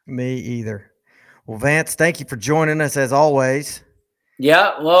 Me either. Well, Vance, thank you for joining us as always.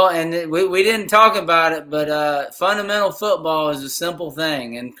 Yeah, well, and we didn't talk about it, but fundamental football is a simple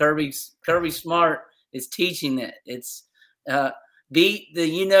thing, and Kirby Smart is teaching it. It's beat the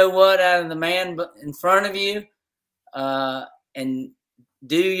you know what out of the man in front of you, and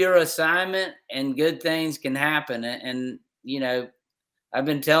do your assignment, and good things can happen. And I've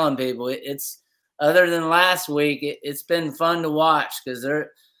been telling people it's other than last week, it's been fun to watch because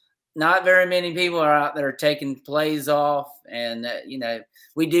there not very many people are out there taking plays off, and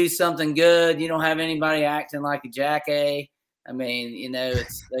we do something good. You don't have anybody acting like a jackass. I mean,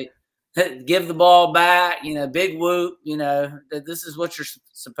 it's they give the ball back. Big whoop. That this is what you're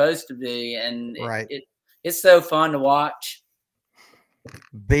supposed to be, and Right. it's so fun to watch.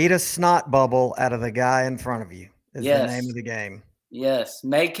 Beat a snot bubble out of the guy in front of you is Yes. the name of the game. Yes,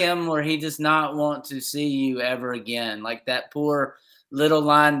 make him where he does not want to see you ever again, like that poor little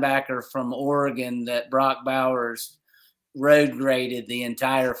linebacker from Oregon that Brock Bowers road graded the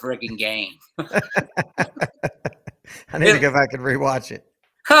entire freaking game. I need to go back and rewatch it.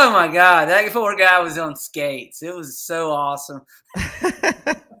 Oh my God, that poor guy was on skates. It was so awesome.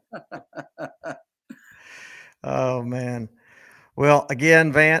 Oh man. Well,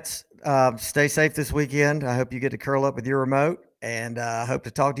 again, Vance, stay safe this weekend. I hope you get to curl up with your remote, and I hope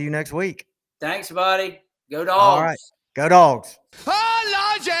to talk to you next week. Thanks, buddy. Go Dogs. All right. Go Dogs.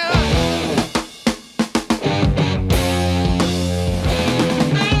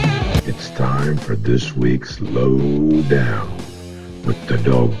 It's time for this week's Lowdown with the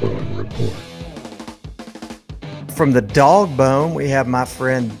Dog Bone Report. From the Dog Bone, we have my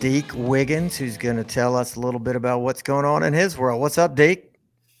friend Deke Wiggins, who's going to tell us a little bit about what's going on in his world. What's up, Deke?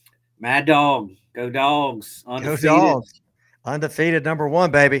 Mad Dawg. Go Dogs. Undefeated. Go Dogs. Undefeated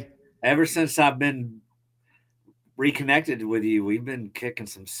 #1, baby. Ever since I've been reconnected with you, we've been kicking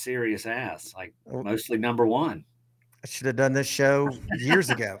some serious ass, like mostly #1. I should have done this show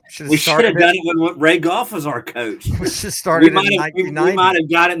years ago. We should have done it when Ray Goff was our coach. We should have started in 1990. We might have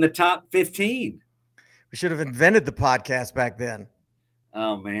got in the top 15. We should have invented the podcast back then.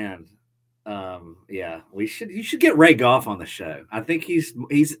 Oh man. Yeah, you should get Ray Goff on the show. I think he's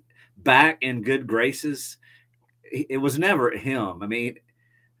back in good graces. It was never him. I mean,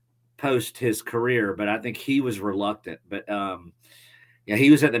 post his career, but I think he was reluctant. But yeah,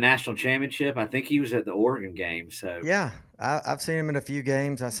 he was at the national championship. I think he was at the Oregon game. So yeah, I've seen him in a few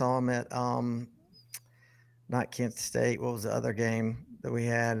games. I saw him at not Kent State. What was the other game that we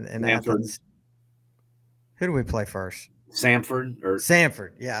had in Athens? Who do we play first? Sanford.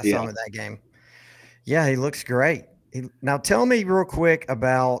 Yeah, I saw him at that game. Yeah, he looks great. Now tell me real quick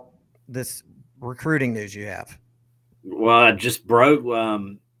about this recruiting news you have. Well, I just broke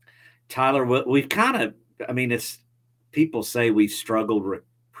Tyler. We've kind of, I mean, it's people say we struggled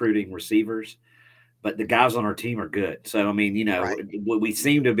recruiting receivers, but the guys on our team are good. So, I mean, right. We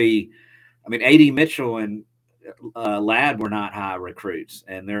seem to be, I mean, A.D. Mitchell and Ladd were not high recruits,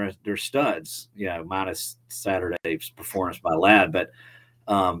 and they're studs, minus Saturday's performance by Ladd. But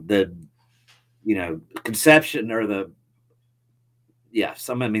the conception or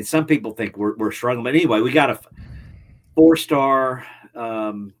some people think we're struggling. But anyway, we got a 4-star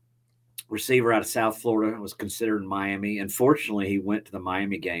receiver out of South Florida, was considered in Miami. Unfortunately, he went to the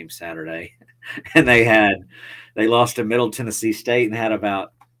Miami game Saturday, and they lost to Middle Tennessee State and had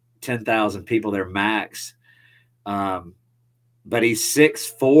about 10,000 people there max. But he's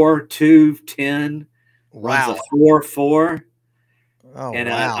 6'4", 210, runs a 4.4. Oh, and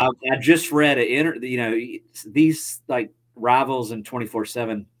wow. I just read these like rivals in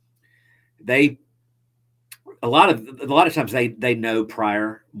 24/7. A lot of times they know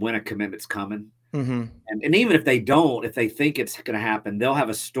prior when a commitment's coming, mm-hmm. and even if they don't, if they think it's going to happen, they'll have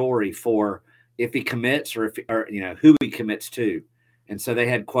a story for if he commits or who he commits to. And so they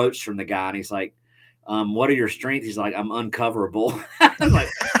had quotes from the guy, and he's like, "What are your strengths?" He's like, "I'm uncoverable." I'm like,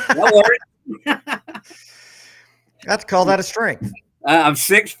 "Don't worry." Got to call that a strength. I'm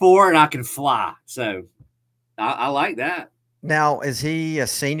 6'4" and I can fly, so I like that. Now, is he a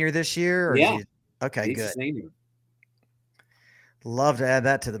senior this year? Or yeah. Okay, he's good. A senior. Love to add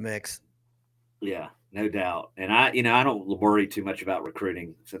that to the mix. Yeah, no doubt. And I don't worry too much about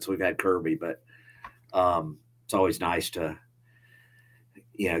recruiting since we've had Kirby, but it's always nice to,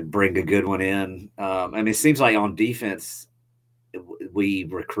 bring a good one in. I mean, it seems like on defense, we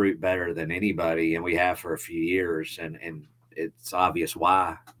recruit better than anybody, and we have for a few years, and it's obvious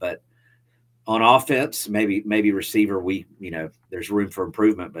why. But On offense, maybe receiver, there's room for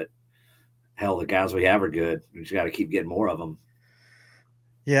improvement, but hell, the guys we have are good. We just got to keep getting more of them.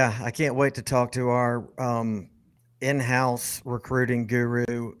 Yeah, I can't wait to talk to our in-house recruiting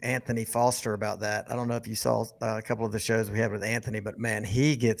guru, Anthony Foster, about that. I don't know if you saw a couple of the shows we had with Anthony, but man,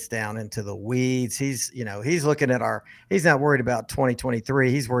 he gets down into the weeds. He's looking at he's not worried about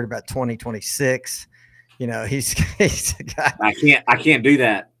 2023. He's worried about 2026. He's got, I can't do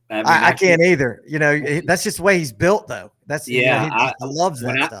that. I can't either. That's just the way he's built, though. That's I loves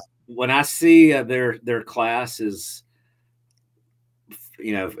that stuff. When I see their class is,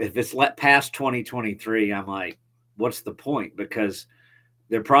 if it's past 2023, I'm like, what's the point? Because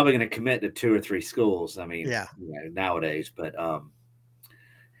they're probably going to commit to 2 or 3 schools. I mean, nowadays, but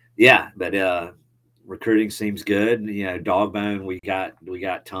recruiting seems good. Dogbone, we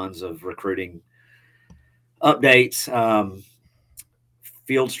got tons of recruiting updates.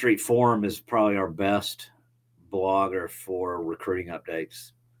 Field Street Forum is probably our best blogger for recruiting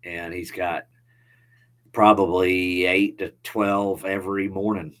updates, and he's got probably 8 to 12 every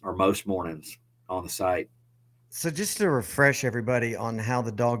morning or most mornings on the site. So just to refresh everybody on how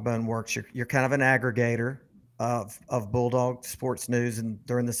the Dogbone works, you're kind of an aggregator of Bulldog sports news, and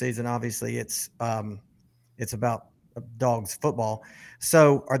during the season, obviously, it's about Dogs football.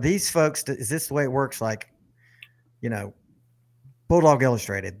 So are these folks? Is this the way it works? Like, Bulldog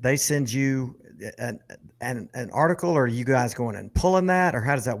Illustrated, they send you an article, or are you guys going and pulling that, or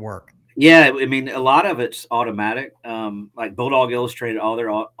how does that work? Yeah, I mean, a lot of it's automatic. Like Bulldog Illustrated, all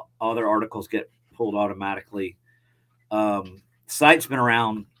their articles get pulled automatically. Site's been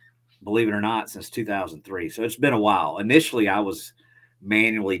around, believe it or not, since 2003, so it's been a while. Initially, I was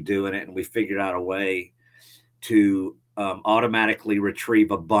manually doing it, and we figured out a way to automatically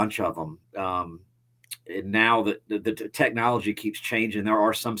retrieve a bunch of them. And now that the technology keeps changing, there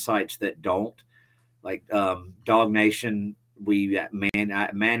are some sites that don't, like Dog Nation. We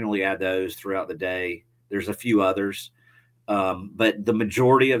manually add those throughout the day. There's a few others, but the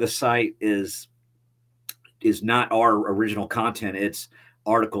majority of the site is not our original content. It's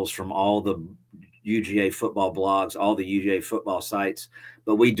articles from all the UGA football blogs, all the UGA football sites.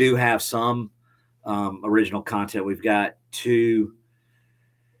 But we do have some original content. We've got two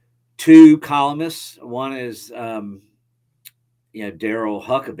columnists. One is Daryl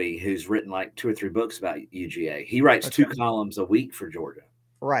Huckabee, who's written like 2 or 3 books about UGA. He writes 2 columns a week for Georgia,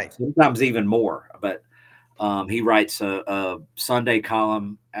 right? Sometimes even more. But he writes a Sunday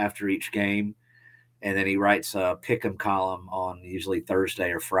column after each game, and then he writes a pick'em column on usually Thursday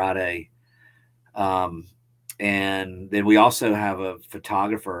or Friday. And then we also have a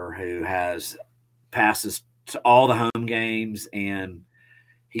photographer who has passes to all the home games, and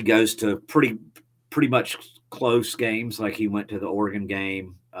he goes to pretty much close games. Like he went to the Oregon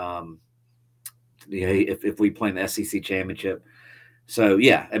game. If we play in the SEC championship. So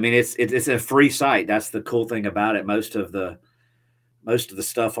yeah, I mean, it's a free site. That's the cool thing about it. Most of the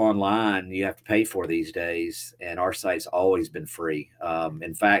stuff online you have to pay for these days, and our site's always been free.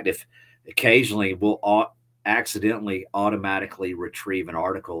 In fact, if occasionally we'll accidentally automatically retrieve an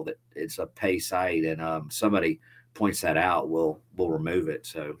article that it's a pay site, and somebody points that out, we'll remove it.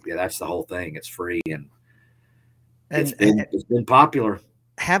 So yeah, that's the whole thing. It's free, and it's been popular.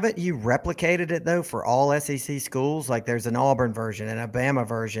 Haven't you replicated it though for all SEC schools? Like there's an Auburn version and a Bama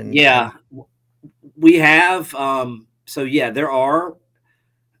version. Yeah, we have. So yeah, there are,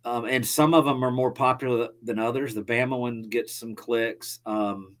 and some of them are more popular than others. The Bama one gets some clicks.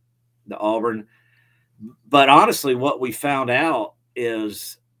 The Auburn, but honestly, what we found out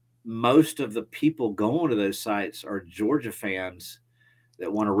is most of the people going to those sites are Georgia fans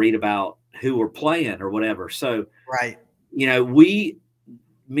that want to read about who we're playing or whatever. So, right.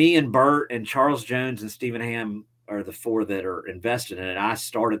 Me and Bert and Charles Jones and Stephen Ham are the 4 that are invested in it. I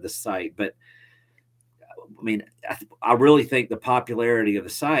started the site, but I mean, I really think the popularity of the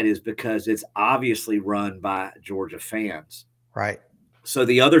site is because it's obviously run by Georgia fans. Right. So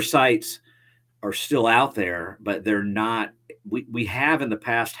the other sites are still out there, but they're not. We have in the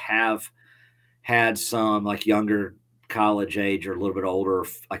past have had some like younger college age or a little bit older.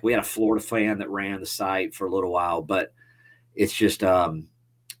 Like we had a Florida fan that ran the site for a little while, but it's just the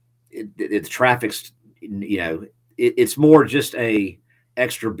traffic's, it's more just a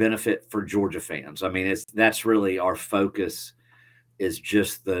extra benefit for Georgia fans. I mean, that's really our focus is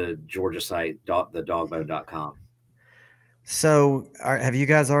just the Georgia site, the dogbone.com. So have you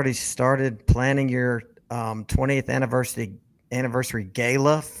guys already started planning your 20th anniversary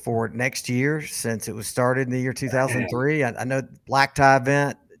gala for next year, since it was started in the year 2003? I know black tie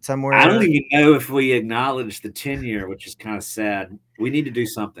event somewhere. I don't even know if we acknowledge the 10-year, which is kind of sad. We need to do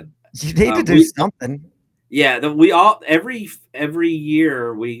something. You need to do something. Yeah, we all every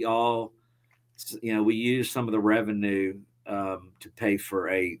year we all, we use some of the revenue to pay for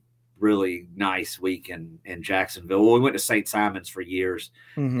a really nice week in Jacksonville. Well, we went to St. Simon's for years,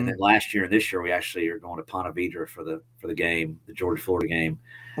 and then last year and this year we actually are going to Ponte Vedra for the game, the Georgia Florida game.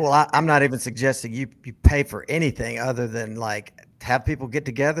 Well, I'm not even suggesting you pay for anything other than like have people get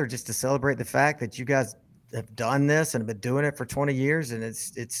together just to celebrate the fact that you guys have done this and have been doing it for 20 years, and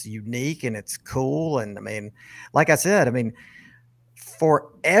it's unique and it's cool. And I mean, like I said,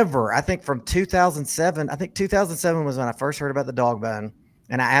 forever. I think from 2007. I think 2007 was when I first heard about the dog bone.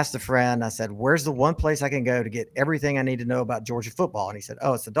 And I asked a friend, I said, where's the one place I can go to get everything I need to know about Georgia football? And he said,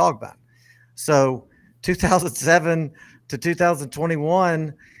 oh, it's the dog bone. So 2007 to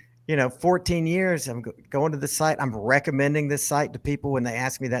 2021, 14 years, I'm going to the site. I'm recommending this site to people when they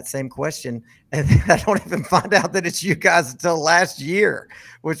ask me that same question. And I don't even find out that it's you guys until last year,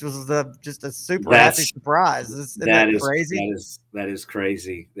 which was just a super happy surprise. Isn't that crazy? That is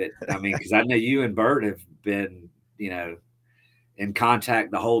crazy. Because I know you and Bert have been, in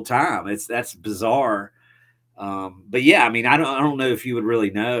contact the whole time. That's bizarre. But yeah, I don't know if you would really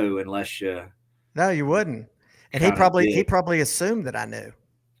know unless you. No, you wouldn't. And he probably assumed that I knew.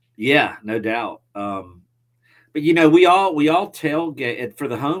 Yeah, no doubt. But we all tailgate for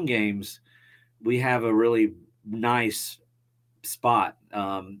the home games. We have a really nice spot.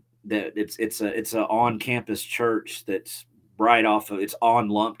 That it's a on campus church that's right off of. It's on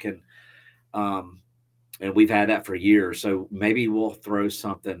Lumpkin. And we've had that for years. So maybe we'll throw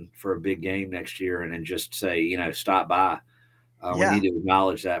something for a big game next year and then just say, stop by. We need to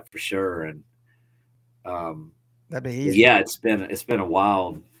acknowledge that for sure. And that'd be easy. Yeah, it's been a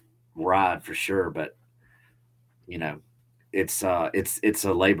wild ride for sure, but it's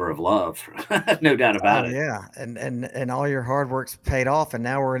a labor of love, no doubt about it. Yeah, and all your hard work's paid off, and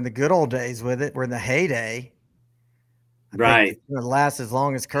now we're in the good old days with it. We're in the heyday. Right. It's going to last as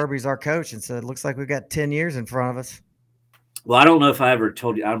long as Kirby's our coach. And so it looks like we've got 10 years in front of us. Well, I don't know if I ever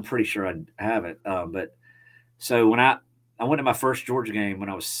told you, I'm pretty sure I haven't. But so when I went to my first Georgia game when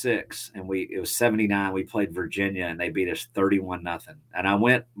I was 6 and it was 79, we played Virginia and they beat us 31-0.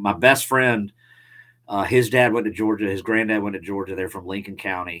 And my best friend, his dad went to Georgia. His granddad went to Georgia. They're from Lincoln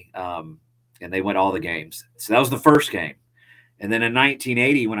County. And they went all the games. So that was the first game. And then in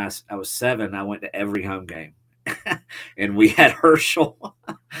 1980, when I was 7, I went to every home game. And we had Herschel.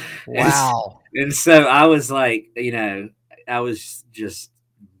 Wow. And so I was like, I was just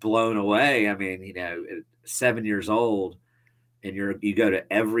blown away. At 7 years old, and you go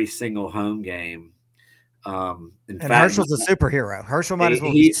to every single home game. In fact, Herschel's a superhero. Herschel might as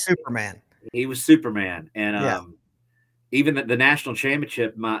well be Superman. He was Superman. And even the national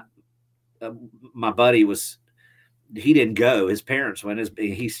championship, my buddy he didn't go. His parents went.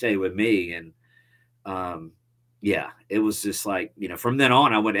 He stayed with me. And it was just like, from then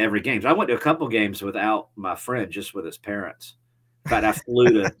on, I went to every game. So I went to a couple games without my friend, just with his parents. In fact,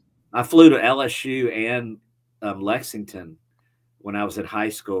 I flew to LSU and Lexington when I was in high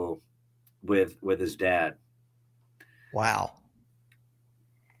school with his dad. Wow.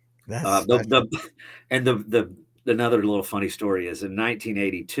 Another little funny story is in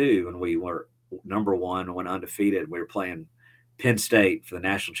 1982 when we were number 1 and went undefeated. We were playing Penn State for the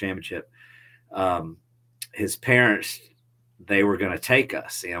national championship. His parents, they were going to take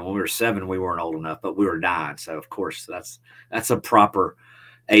us. When we were 7, we weren't old enough, but we were 9. So of course that's a proper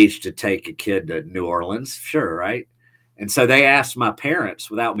age to take a kid to New Orleans. Sure. Right. And so they asked my parents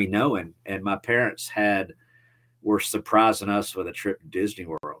without me knowing, and my parents were surprising us with a trip to Disney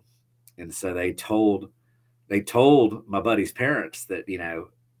World. And so they told my buddy's parents that,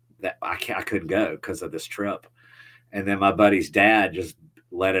 that I couldn't go because of this trip. And then my buddy's dad just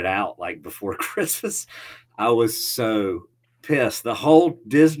let it out like before Christmas. I was so pissed. The whole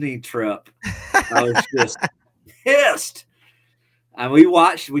Disney trip, I was just pissed. And we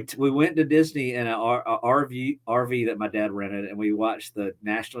went to Disney in an RV that my dad rented, and we watched the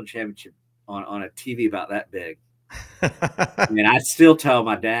national championship on a TV about that big. And I still tell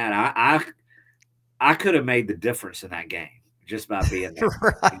my dad, I could have made the difference in that game just by being there.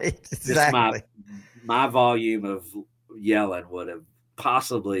 Right, exactly. My volume of yelling would have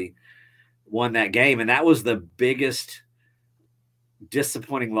possibly won that game. And that was the biggest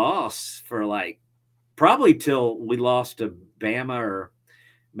disappointing loss for probably till we lost to Bama or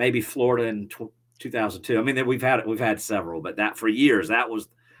maybe Florida in 2002. We've had several, but that for years, that was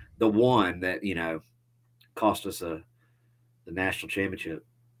the one that, cost us the national championship.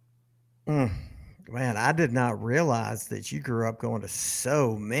 Man, I did not realize that you grew up going to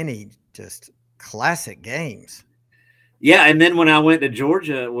so many just classic games. Yeah, and then when I went to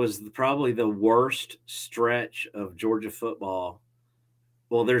Georgia, it was probably the worst stretch of Georgia football.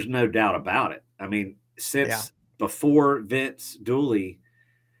 Well, there's no doubt about it. I mean, since before Vince Dooley,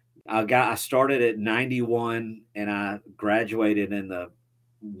 I started at 91 and I graduated in the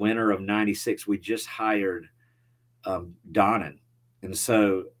winter of 96. We just hired Donnan. And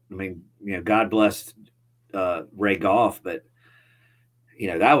so, I mean, God bless Ray Goff, but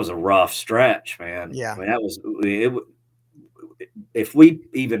that was a rough stretch, man. Yeah. I mean, that was it. If we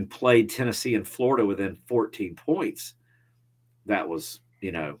even played Tennessee and Florida within 14 points, that was,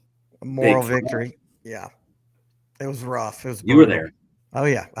 a moral victory. Yeah. It was rough. It was brutal. You were there. Oh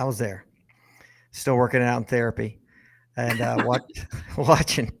yeah, I was there. Still working out in therapy, and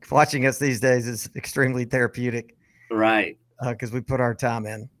watching us these days is extremely therapeutic. Right. Because we put our time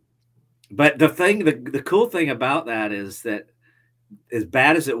in. But the cool thing about that is that as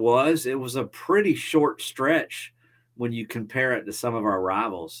bad as it was a pretty short stretch when you compare it to some of our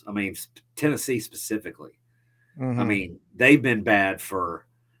rivals. I mean, Tennessee specifically. Mm-hmm. I mean, they've been bad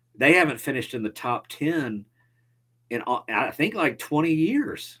they haven't finished in the top 10 in, I think, like 20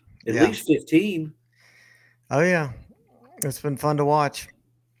 years, at least 15. Oh, yeah. It's been fun to watch.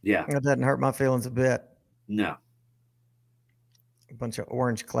 Yeah. It doesn't hurt my feelings a bit. No. A bunch of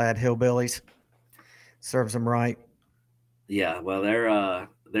orange-clad hillbillies. Serves them right. Yeah, well,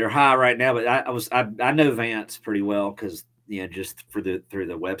 they're high right now, but I know Vance pretty well because just through the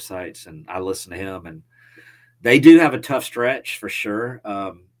websites, and I listen to him, and they do have a tough stretch for sure.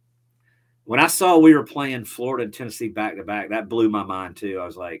 When I saw we were playing Florida and Tennessee back to back, that blew my mind too. I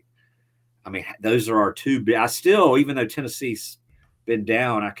was like, I mean, those are our two. I still, even though Tennessee's been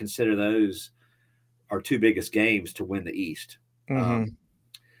down, I consider those our two biggest games to win the East. Mm-hmm.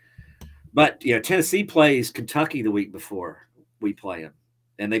 But Tennessee plays Kentucky the week before we play them,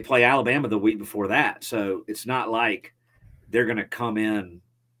 and they play Alabama the week before that. So it's not like they're going to come in,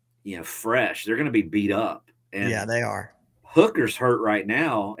 fresh. They're going to be beat up. And yeah, they are. Hooker's hurt right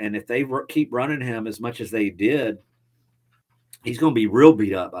now, and if they keep running him as much as they did, he's going to be real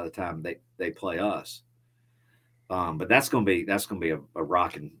beat up by the time they play us. But that's going to be a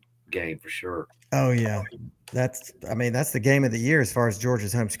rocking game for sure. Oh yeah, that's the game of the year as far as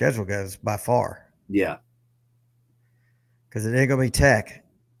Georgia's home schedule goes by far. Yeah, because it ain't going to be Tech.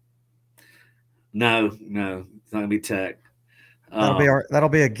 No, it's not going to be Tech. That'll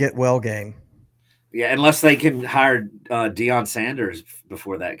be a get well game. Yeah, unless they can hire Deion Sanders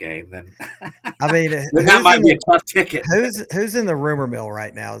before that game, then I mean that might be a tough ticket. Who's in the rumor mill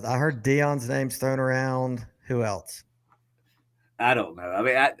right now? I heard Deion's name's thrown around. Who else? I don't know. I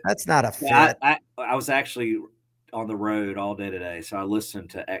mean, that's not a fit. I was actually on the road all day today, so I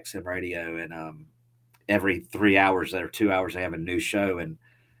listened to XM radio, and every 3 hours or 2 hours they have a new show, and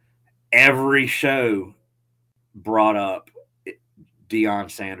every show brought up Deion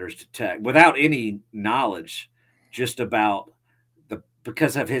Sanders to Tech without any knowledge, just about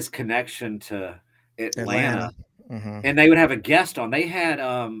because of his connection to Atlanta. Mm-hmm. And they would have a guest on. They had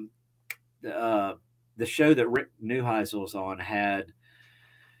the show that Rick Neuheisel's on had,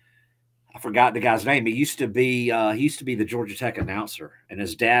 I forgot the guy's name. He used to be the Georgia Tech announcer, and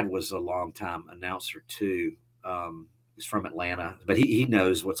his dad was a longtime announcer too. He's from Atlanta, but he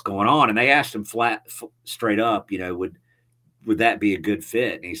knows what's going on. And they asked him straight up, would that be a good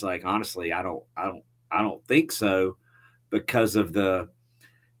fit? And he's like, honestly, I don't think so, because of the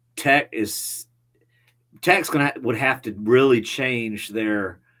Tech's would have to really change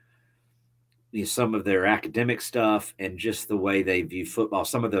their some of their academic stuff and just the way they view football,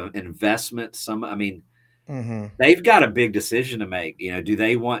 some of the investments. Mm-hmm. They've got a big decision to make. Do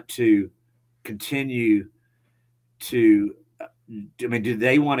they want to continue to? Do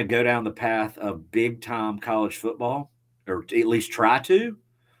they want to go down the path of big time college football? Or at least try to,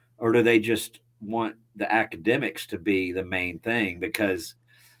 or do they just want the academics to be the main thing, because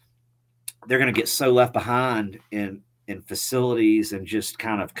they're going to get so left behind in facilities and just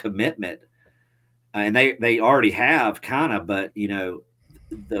kind of commitment, and they already have kind of, but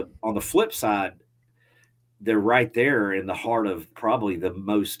on the flip side, they're right there in the heart of probably the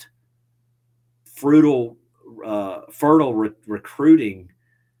most fertile recruiting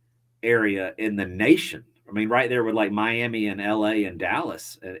area in the nation. I mean, right there with like Miami and LA and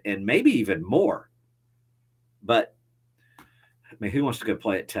Dallas and maybe even more. But I mean, who wants to go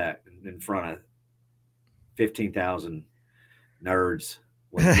play at Tech in front of 15,000 nerds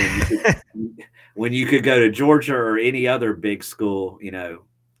when you could go to Georgia or any other big school,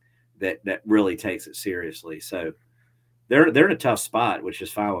 that really takes it seriously. So they're in a tough spot, which is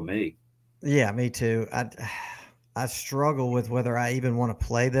fine with me. Yeah, me too. I struggle with whether I even want to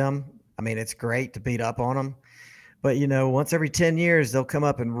play them. I mean, it's great to beat up on them, But, once every 10 years, they'll come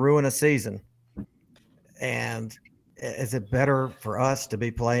up and ruin a season. And is it better for us to be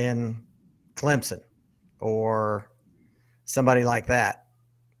playing Clemson or somebody like that?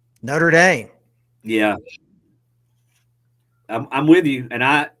 Notre Dame. Yeah. I'm with you. And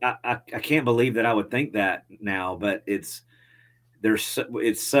I can't believe that I would think that now, but it's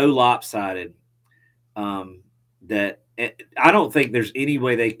so lopsided that I don't think there's any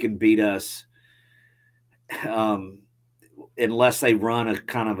way they can beat us unless they run a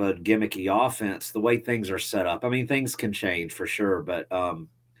kind of a gimmicky offense, the way things are set up. I mean, things can change for sure, but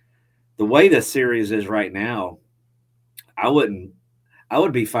the way the series is right now, I would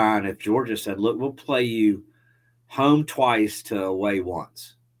be fine if Georgia said, look, we'll play you home twice to away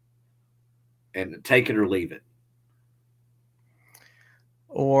once and take it or leave it.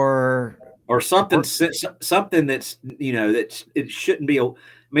 Or something that's, that's, it shouldn't be. I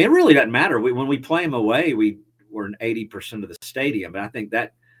mean, it really doesn't matter. When we play them away, we're in 80% of the stadium, and I think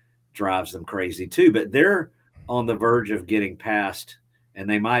that drives them crazy too. But they're on the verge of getting past, and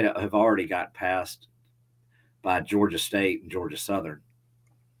they might have already got past by Georgia State and Georgia Southern.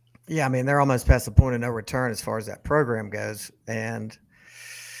 Yeah, I mean, they're almost past the point of no return as far as that program goes. And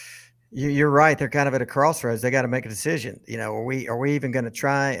you're right. They're kind of at a crossroads. They got to make a decision. Are we even going to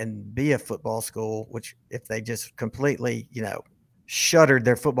try and be a football school, which if they just completely, shuttered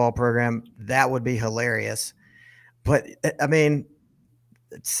their football program, that would be hilarious. But, I mean,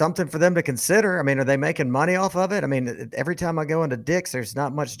 it's something for them to consider. I mean, are they making money off of it? I mean, every time I go into Dick's, there's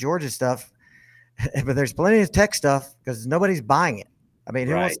not much Georgia stuff, but there's plenty of Tech stuff because nobody's buying it. I mean,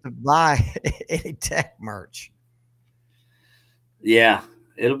 who wants to buy any Tech merch? Yeah,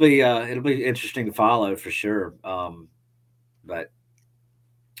 it'll be interesting to follow for sure. But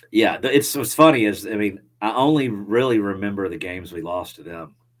yeah, what's funny is, I mean, I only really remember the games we lost to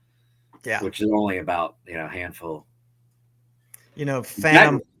them. Yeah, which is only about a handful.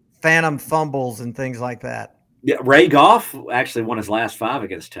 Phantom fumbles and things like that. Yeah, Ray Goff actually won his last 5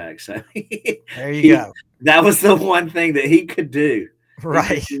 against Tech. So there you go. That was the one thing that he could do.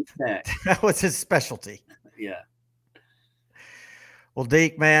 Right. That was his specialty. Yeah. Well,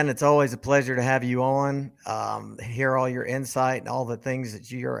 Deke, man, it's always a pleasure to have you on. Hear all your insight and all the things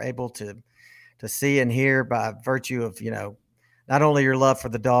that you are able to see and hear by virtue of, not only your love for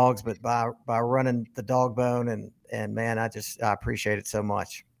the dogs, but by running the Dog Bone. And man, I appreciate it so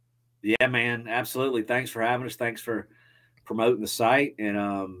much. Yeah, man. Absolutely. Thanks for having us. Thanks for promoting the site,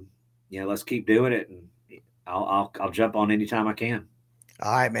 and let's keep doing it. And I'll jump on anytime I can.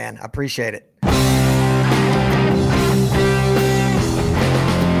 All right, man. I appreciate it.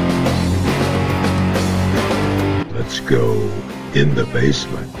 Let's go in the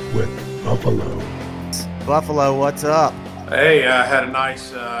basement with Buffalo. Buffalo, what's up? Hey, I had a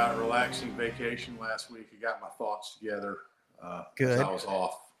nice, relaxing vacation last week. I got my thoughts together. Good. As I was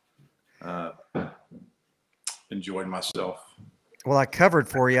off. Enjoyed myself. Well, I covered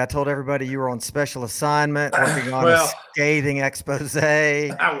for you. I told everybody you were on special assignment, working on a scathing expose.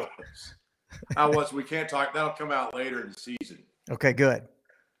 I was. We can't talk. That'll come out later in the season. Okay, good.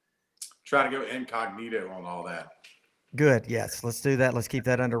 Try to go incognito on all that. Good. Yes. Let's do that. Let's keep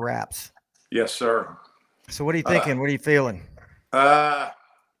that under wraps. Yes, sir. So what are you thinking? What are you feeling? The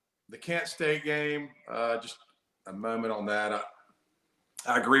Kent State game, just a moment on that.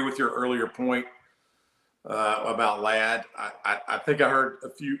 I agree with your earlier point about Ladd. I think I heard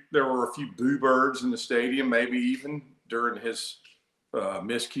there were a few boo birds in the stadium, maybe even during his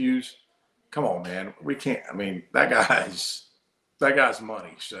miscues. Come on, man. We can't. I mean, that guy's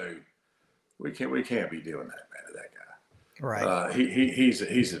money. So we can't be doing that, man, to that guy. Right. He's a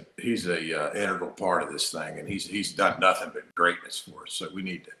integral part of this thing, and he's done nothing but greatness for us. So we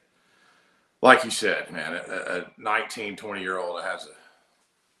need to, like you said, man, a 19, 20-year-old that has a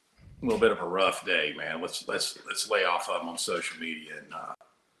little bit of a rough day, man. Let's lay off of him on social media,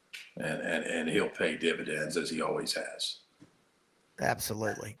 and he'll pay dividends as he always has.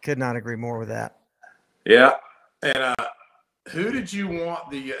 Absolutely. Could not agree more with that. Yeah. And who were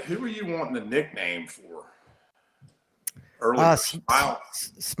you wanting the nickname for? Earlier,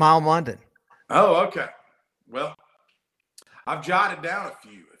 Smile London. Oh, okay. Well, I've jotted down a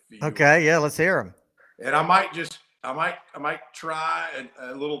few. Okay, yeah, let's hear them. And I might try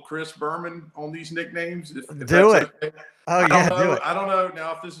a little Chris Berman on these nicknames. If do it. Okay. Oh, yeah, do it. I don't know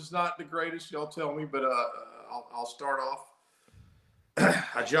now if this is not the greatest. Y'all tell me, but I'll start off.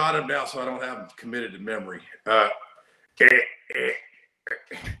 I jotted them down so I don't have them committed to memory.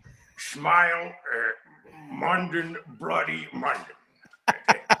 Smile. Munden, bloody Munden.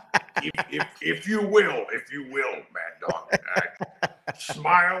 if you will, Mad Dawg.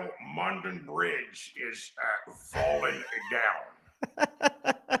 Smile, London Bridge is falling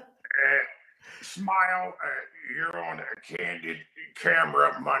down. Smile, you're on a candid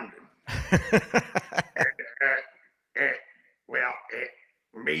camera, London. Well,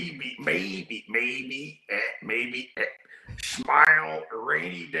 maybe. Smile,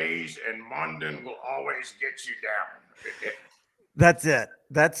 rainy days in London will always get you down. That's it.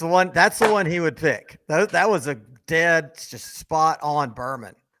 That's the one. That's the one he would pick. That was a dead, just spot on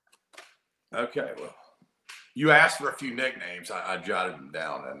Berman. Okay, well, you asked for a few nicknames. I jotted them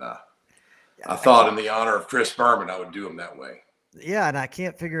down, and I thought in the honor of Chris Berman, I would do them that way. Yeah, and I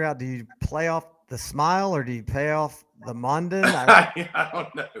can't figure out, do you play off the smile or do you pay off the Munden? I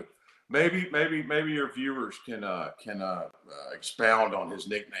don't know. Maybe your viewers can expound on his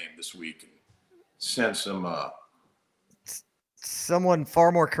nickname this week and send some. Someone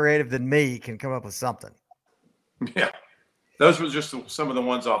far more creative than me can come up with something. Yeah, those were just some of the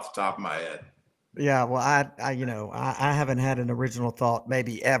ones off the top of my head. Yeah, well, I haven't had an original thought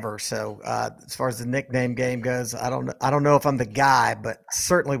maybe ever. So as far as the nickname game goes, I don't know if I'm the guy, but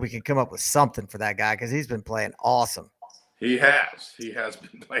certainly we can come up with something for that guy because he's been playing awesome. He has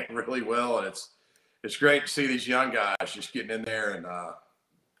been playing really well, and it's great to see these young guys just getting in there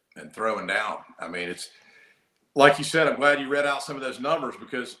and throwing down. I mean, it's like you said. I'm glad you read out some of those numbers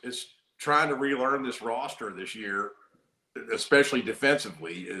because it's trying to relearn this roster this year, especially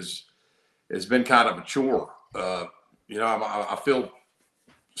defensively, has been kind of a chore. I feel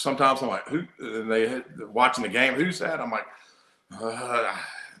sometimes I'm like, who? And they watching the game. Who's that? I'm like,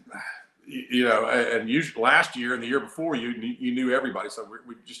 and usually last year and the year before, you knew everybody. So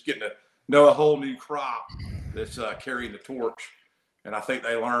we're just getting to know a whole new crop that's carrying the torch. And I think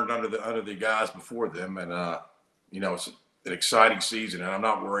they learned under the guys before them. And it's an exciting season. And I'm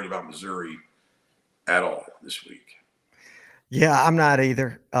not worried about Missouri at all this week. Yeah, I'm not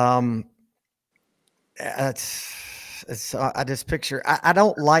either. I just picture, I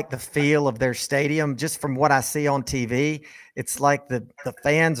don't like the feel of their stadium just from what I see on TV. It's like the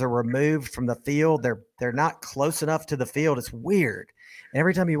fans are removed from the field. They're not close enough to the field. It's weird. And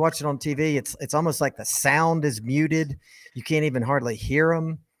every time you watch it on TV, it's almost like the sound is muted. You can't even hardly hear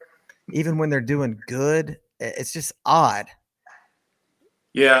them, even when they're doing good. It's just odd.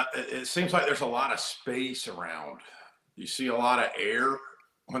 Yeah, it seems like there's a lot of space around. You see a lot of air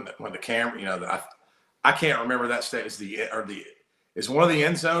when the camera, I can't remember that state. Is one of the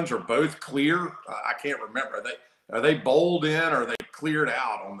end zones or both clear? I can't remember. Are they bowled in or are they cleared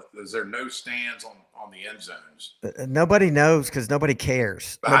out? Is there no stands on the end zones? Nobody knows because nobody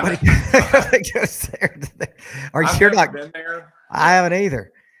cares. Nobody goes there. I've never been there. I haven't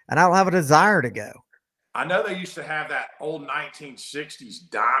either, and I don't have a desire to go. I know they used to have that old 1960s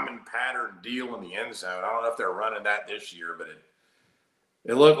diamond pattern deal in the end zone. I don't know if they're running that this year, but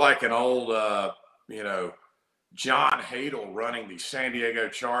it looked like an old, John Hadel running the San Diego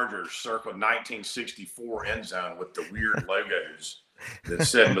Chargers circa 1964 end zone with the weird logos that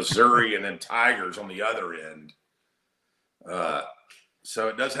said Missouri and then Tigers on the other end. So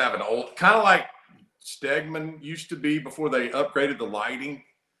it does have an old, kind of like Stegman used to be before they upgraded the lighting.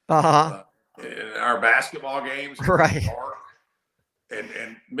 In our basketball games, right?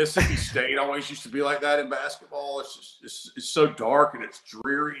 And Mississippi State always used to be like that in basketball. It's so dark and it's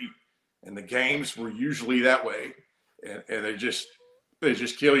dreary, and the games were usually that way. And they just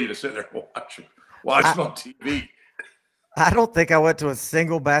kill you to sit there and watch them on TV. I don't think I went to a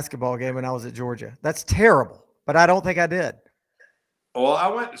single basketball game when I was at Georgia. That's terrible, but I don't think I did. Well, I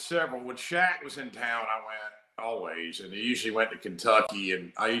went to several. When Shaq was in town, I went always, and he usually went to Kentucky,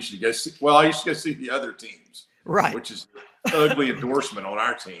 and I used to go see the other teams, right? Which is an ugly endorsement on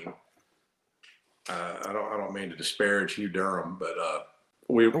our team. I don't mean to disparage Hugh Durham, but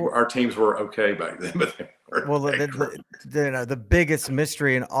our teams were okay back then. But the biggest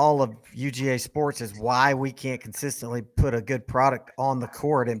mystery in all of UGA sports is why we can't consistently put a good product on the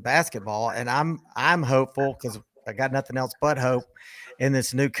court in basketball. And I'm hopeful because I got nothing else but hope in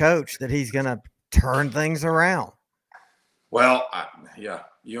this new coach that he's going to turn things around. Well,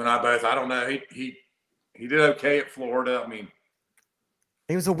 you and I both. I don't know. He did okay at Florida. I mean,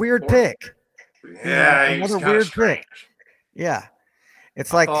 he was a weird pick. Yeah, he was another weird strange pick. Yeah,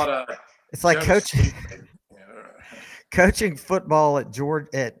 it's like coaching football at Georgia,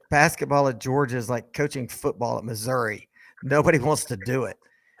 at basketball at Georgia is like coaching football at Missouri. Nobody wants to do it.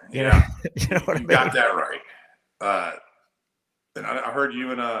 You know what I mean? Got that right. And I heard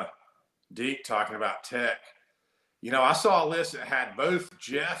you and Deke talking about Tech. I saw a list that had both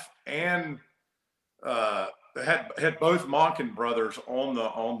Jeff and had both Monken brothers on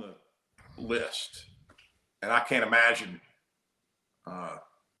the list, and I can't imagine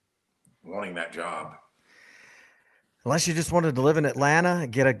wanting that job. Unless you just wanted to live in Atlanta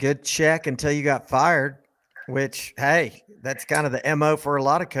and get a good check until you got fired, which, hey, that's kind of the MO for a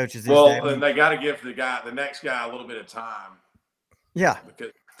lot of coaches these days. Well, and they got to give the next guy a little bit of time. Yeah.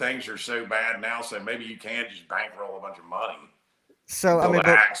 Because things are so bad now, so maybe you can just bankroll a bunch of money. So I mean, the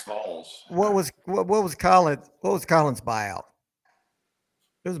axe falls. What was Collins' buyout?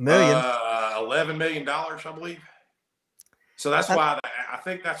 It was millions. $11 million, I believe. So that's why I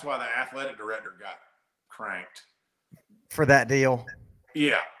think that's why the athletic director got cranked for that deal.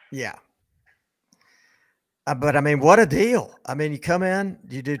 Yeah. Yeah. But I mean, what a deal. I mean, you come in,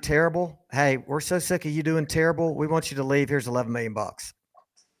 you do terrible. Hey, we're so sick of you doing terrible. We want you to leave. Here's $11 million.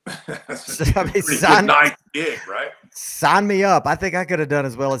 So, I mean, nice gig, right? Sign me up. I think I could have done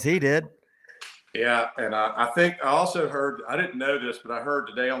as well as he did. Yeah. And I think I also heard, I didn't know this, but I heard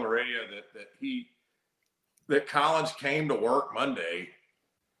today on the radio that Collins came to work Monday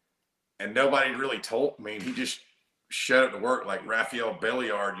and nobody really told me. He just showed up to work like Raphael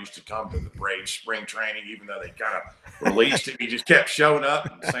Belliard used to come to the Braves spring training, even though they kind of released him. He just kept showing up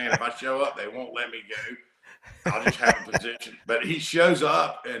and saying, if I show up, they won't let me go. I'll just have a position. But he shows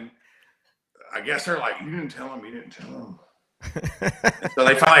up, and I guess they're like, you didn't tell him. So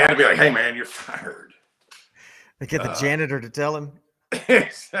they finally had to be like, hey, man, you're fired. They get the janitor to tell him.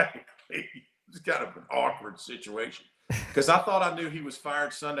 Exactly. It's kind of an awkward situation. Because I thought I knew he was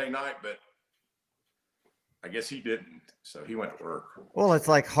fired Sunday night, but I guess he didn't, so he went to work. Well, it's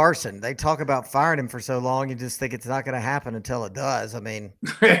like Harsin. They talk about firing him for so long, you just think it's not going to happen until it does. I mean,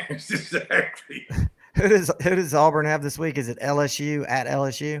 exactly. Who does Auburn have this week? Is it LSU at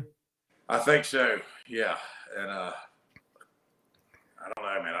LSU? I think so. Yeah, and I don't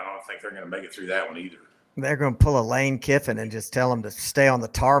know, man. I don't think they're going to make it through that one either. They're going to pull a Lane Kiffin and just tell him to stay on the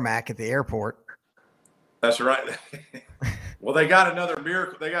tarmac at the airport. That's right. Well, they got another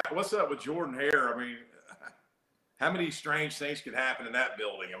miracle. They got what's up with Jordan Hare? I mean. How many strange things could happen in that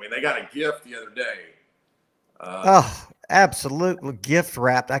building? I mean, they got a gift the other day. Absolutely gift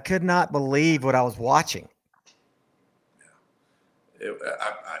wrapped. I could not believe what I was watching.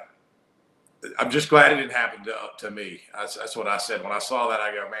 I'm just glad it didn't happen to me. That's what I said. When I saw that,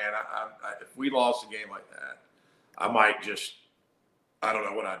 I go, man, if we lost a game like that, I might just, I don't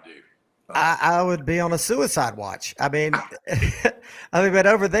know what I'd do. I would be on a suicide watch. I mean, but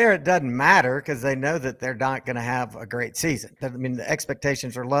over there it doesn't matter because they know that they're not going to have a great season. I mean, the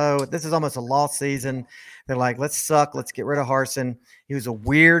expectations are low. This is almost a lost season. They're like, let's suck. Let's get rid of Harsin. He was a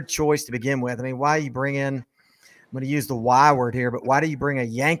weird choice to begin with. I mean, why you bring in? I'm going to use the Y word here, but why do you bring a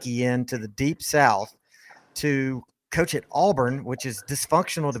Yankee in to the deep South to coach at Auburn, which is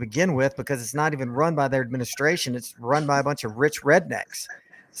dysfunctional to begin with because it's not even run by their administration. It's run by a bunch of rich rednecks.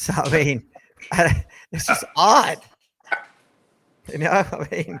 So, I mean, it's just odd. You know, I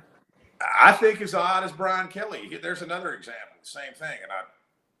mean. I think as odd as Brian Kelly. There's another example, the same thing. And I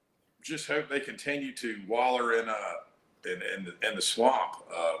just hope they continue to waller in the swamp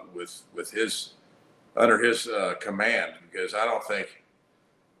with his under his command, because I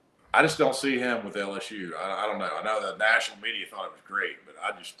just don't see him with LSU. I don't know. I know the national media thought it was great, but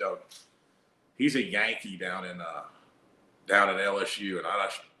I just don't. He's a Yankee down in LSU, and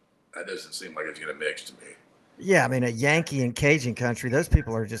that doesn't seem like it's going to mix to me. Yeah, I mean, a Yankee in Cajun country, those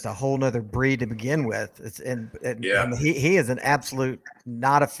people are just a whole nother breed to begin with. And he is an absolute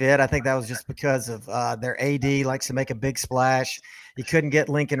not a fit. I think that was just because of their AD likes to make a big splash. He couldn't get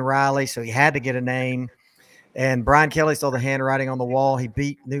Lincoln Riley, so he had to get a name. And Brian Kelly saw the handwriting on the wall. He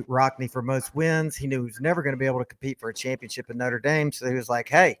beat Newt Rockne for most wins. He knew he was never going to be able to compete for a championship in Notre Dame. So he was like,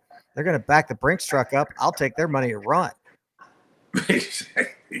 hey, they're going to back the Brinks truck up. I'll take their money and run.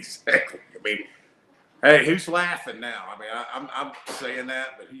 Exactly. I mean, hey, who's laughing now? I mean, I'm saying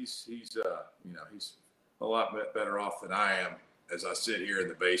that, but he's a lot better off than I am as I sit here in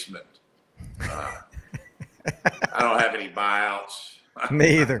the basement. I don't have any buyouts.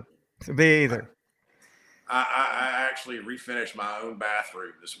 Me either. I actually refinished my own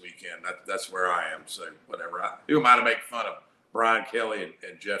bathroom this weekend. That's where I am. So whatever. Who am I to make fun of Brian Kelly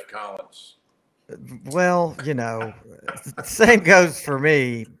and Jeff Collins? Well, same goes for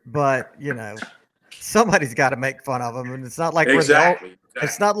me, but somebody's got to make fun of them, and it's not like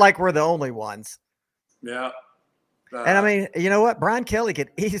it's not like we're the only ones. Yeah. And I mean, you know what? Brian Kelly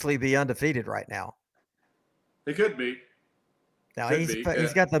could easily be undefeated right now. He could be. Now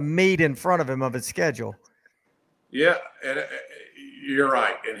he's got the meat in front of him of his schedule. Yeah, and you're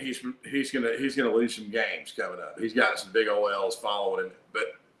right. And he's gonna lose some games coming up. He's got some big OLs following him. But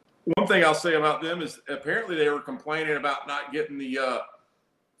one thing I'll say about them is apparently they were complaining about not getting the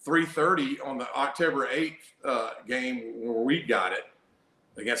 3:30 on the October 8th game where we got it.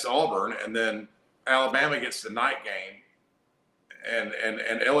 against Auburn, and then Alabama gets the night game, and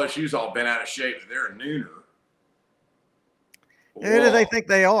LSU's all been out of shape. They're a nooner. Who do they think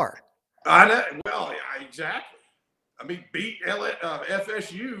they are? I know. Well, exactly. I mean, beat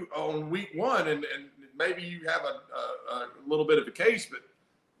FSU on week 1, and maybe you have a little bit of a case, but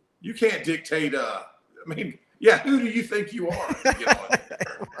you can't dictate. I mean, yeah, who do you think you are?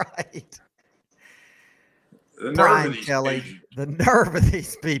 Right. The Brian Kelly, the nerve of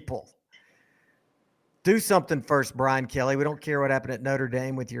these people. Do something first, Brian Kelly. We don't care what happened at Notre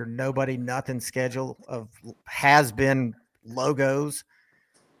Dame with your nobody nothing schedule of has-been logos.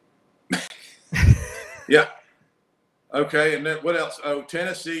 Yeah. Okay, and then what else? Oh,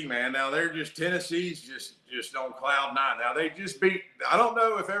 Tennessee, man. Now Tennessee's just on cloud 9. Now they just beat. I don't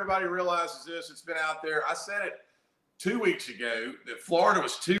know if everybody realizes this. It's been out there. I said it 2 weeks ago that Florida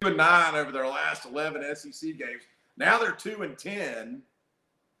was 2-9 over their last 11 SEC games. Now they're 2-10.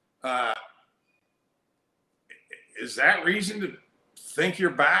 Is that reason to think you're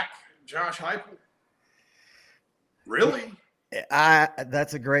back, Josh Heupel? Really?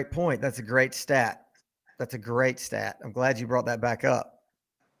 That's a great point. That's a great stat. I'm glad you brought that back up.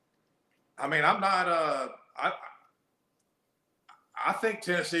 I mean, I'm not. I think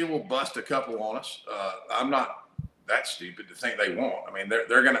Tennessee will bust a couple on us. I'm not that stupid to think they won't. I mean,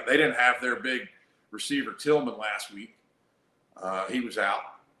 they're gonna. They didn't have their big receiver Tillman last week. He was out,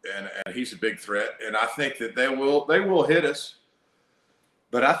 and he's a big threat. And I think that they will hit us.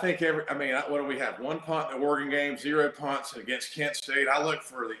 But I think what do we have? 1 punt in the Oregon game, 0 punts against Kent State. I look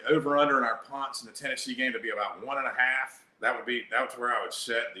for the over/under in our punts in the Tennessee game to be about 1.5. That's where I would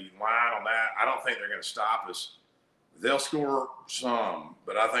set the line on that. I don't think they're going to stop us. They'll score some,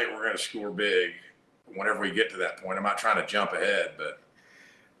 but I think we're going to score big whenever we get to that point. I'm not trying to jump ahead, but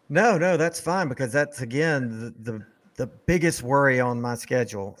no, that's fine, because that's again the biggest worry on my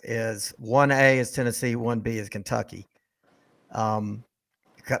schedule is 1A is Tennessee, 1B is Kentucky.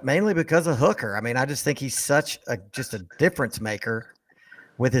 Mainly because of Hooker. I mean, I just think he's such a difference maker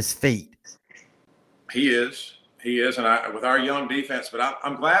with his feet. He is, and with our young defense. But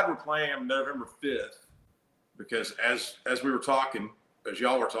I'm glad we're playing him November 5th, because as we were talking, as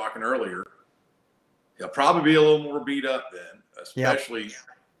y'all were talking earlier, he'll probably be a little more beat up then, especially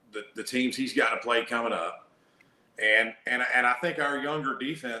the teams he's got to play coming up. And I think our younger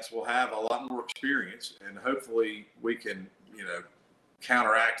defense will have a lot more experience, and hopefully we can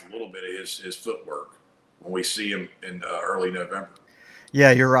counteract a little bit of his footwork when we see him in early November. Yeah,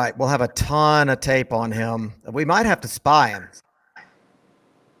 you're right. We'll have a ton of tape on him. We might have to spy him.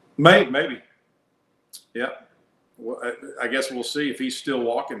 Maybe. Yep. Well, I guess we'll see if he's still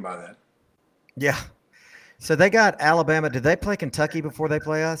walking by then. Yeah. So they got Alabama. Did they play Kentucky before they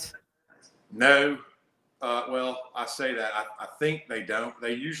play us? No. Well, I say that. I think they don't.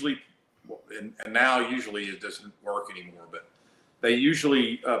 They usually, and now usually it doesn't work anymore, but they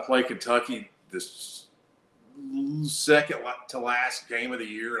usually play Kentucky this second to last game of the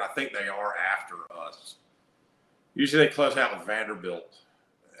year, and I think they are after us. Usually they close out with Vanderbilt,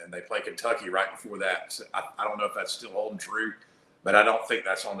 and they play Kentucky right before that. So I don't know if that's still holding true, but I don't think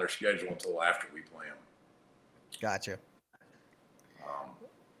that's on their schedule until after we play them. Gotcha.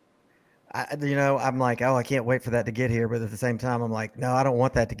 I'm like, I can't wait for that to get here. But at the same time, I'm like, no, I don't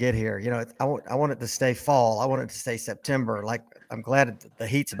want that to get here. I want it to stay fall. I want it to stay September. Like, I'm glad the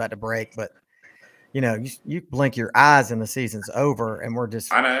heat's about to break, but you blink your eyes and the season's over, and we're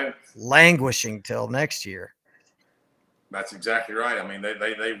just languishing till next year. That's exactly right. I mean,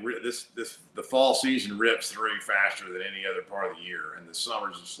 the fall season rips through faster than any other part of the year, and the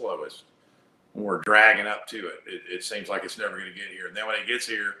summer's the slowest. When we're dragging up to it, it seems like it's never going to get here. And then when it gets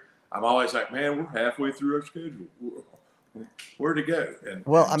here, I'm always like, man, we're halfway through our schedule. Where'd it go?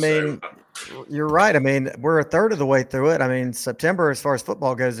 You're right. I mean, we're a third of the way through it. I mean, September, as far as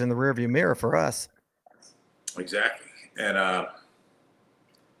football goes, in the rearview mirror for us. Exactly. And,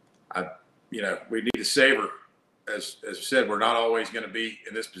 we need to savor, as I said, we're not always going to be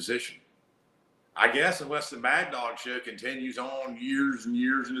in this position. I guess unless the Mad Dawg show continues on years and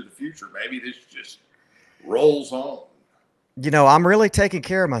years into the future, maybe this just rolls on. I'm really taking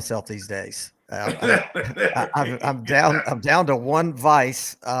care of myself these days. I'm down to one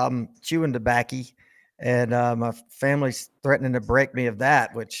vice, chewing tobacco, and my family's threatening to break me of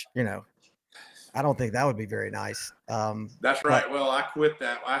that, which I don't think that would be very nice. That's right. Well, I quit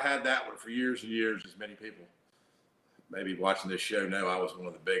that. I had that one for years and years, as many people maybe watching this show know I was one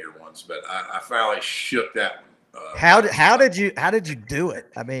of the bigger ones, but I finally shook that one. How did you do it?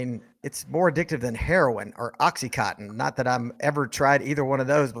 I mean, it's more addictive than heroin or Oxycontin. Not that I'm ever tried either one of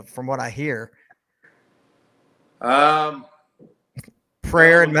those, but from what I hear,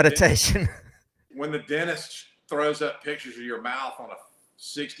 prayer and meditation. When the dentist throws up pictures of your mouth on a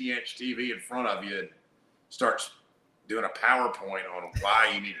 60-inch TV in front of you and starts doing a PowerPoint on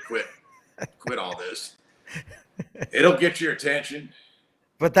why you need to quit all this, it'll get your attention.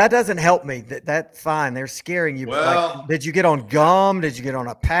 But that doesn't help me. That's fine. They're scaring you. Well, like, did you get on gum? Did you get on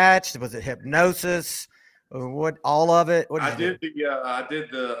a patch? Was it hypnosis? Or what? All of it? What did you do? I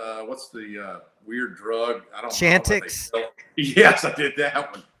did the what's the weird drug? I don't Chantix? know. Yes, I did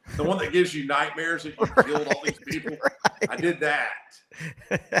that one. The one that gives you nightmares that you killed all these people. Right. I did that.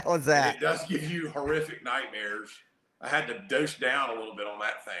 How was that? And it does give you horrific nightmares. I had to dose down a little bit on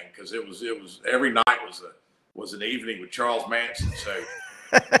that thing because it was every night was an evening with Charles Manson. So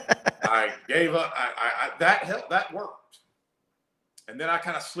I gave up. That helped. That worked. And then I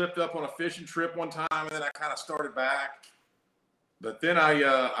kind of slipped up on a fishing trip one time, and then I kind of started back. But then I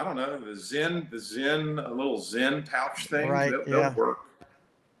don't know, the Zen, a little Zen pouch thing, right, they'll work.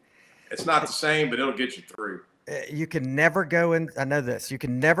 It's not the same, but it'll get you through. You can never go in. I know this. You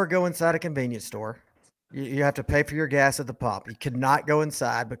can never go inside a convenience store. You have to pay for your gas at the pump. You cannot go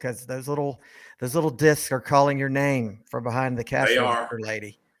inside because those little discs are calling your name from behind the cash register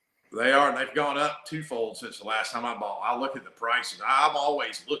lady. They are, and they've gone up twofold since the last time I bought. I look at the prices. I'm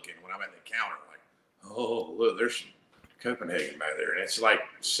always looking when I'm at the counter, like, oh, look, there's some Copenhagen back there, and it's like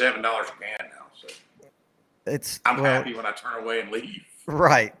 $7 a can now. So I'm happy when I turn away and leave.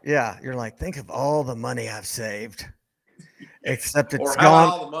 Right? Yeah, you're like, think of all the money I've saved, except it's or gone.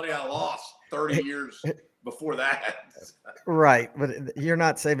 All the money I lost 30 years before that. Right, but you're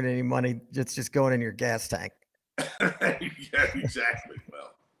not saving any money. It's just going in your gas tank. Yeah, exactly.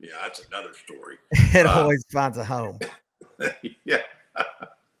 Well, yeah, that's another story. It always finds a home. Yeah.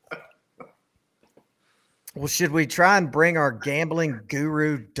 Well, should we try and bring our gambling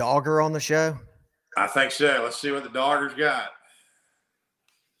guru Dogger on the show? I think so. Let's see what the Dogger's got.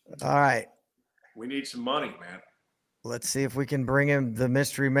 All right. We need some money, man. Let's see if we can bring him, the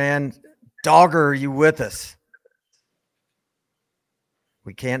mystery man. Dogger, are you with us?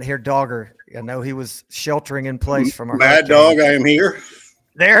 We can't hear Dogger. I know he was sheltering in place from our Mad Dawg. I am here.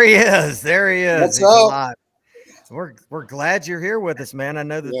 There he is. There he is. What's He's up? alive. We're glad you're here with us, man. I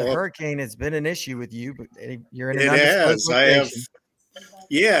know that the hurricane has been an issue with you, but you're in an undisclosed location.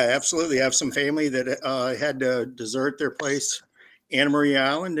 Yeah, absolutely. I have some family that had to desert their place, Anna Maria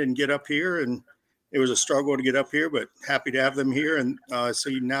Island, and get up here. And it was a struggle to get up here, but happy to have them here. And so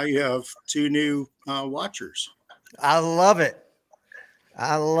now you have two new watchers. I love it.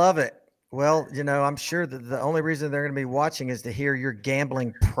 I love it. Well, I'm sure that the only reason they're going to be watching is to hear your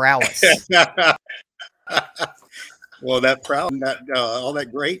gambling prowess. Well, that proud, all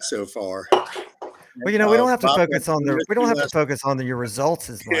that great so far. Well, we don't have to focus on your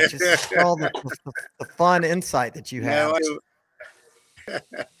results as much. It's all the fun insight that you have.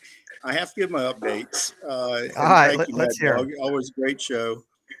 I have to give my updates. All right, let's hear it. Always a great show.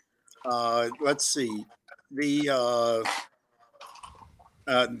 Let's see.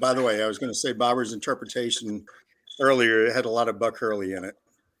 By the way, I was going to say Bobber's interpretation earlier. It had a lot of Buck Hurley in it.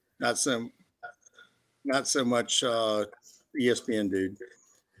 Not so much ESPN dude.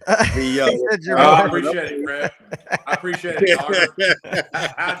 I appreciate it, Fred. I appreciate it, Dogger.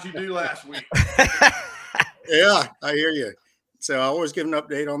 How'd you do last week? Yeah, I hear you. So I always give an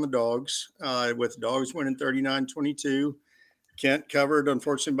update on the Dogs. With Dogs winning 39-22. Kent covered,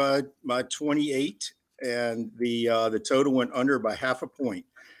 unfortunately, by 28, and the total went under by half a point.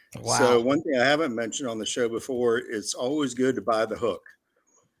 Wow. So one thing I haven't mentioned on the show before, it's always good to buy the hook.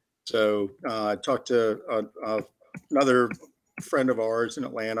 So I talked to another friend of ours in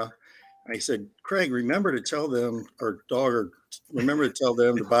Atlanta, and he said, Craig, remember to tell them to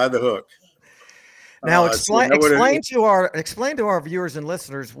buy the hook. Now explain to our viewers and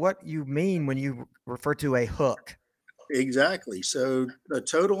listeners what you mean when you refer to a hook. Exactly. So the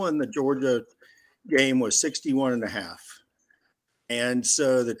total in the Georgia game was 61.5. And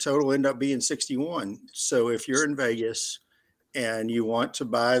so the total ended up being 61. So if you're in Vegas and you want to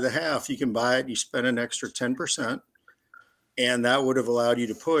buy the half, you can buy it. You spend an extra 10%, and that would have allowed you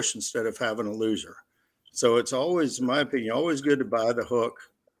to push instead of having a loser. So it's always, in my opinion, always good to buy the hook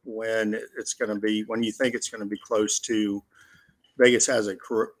when you think it's going to be close to Vegas has it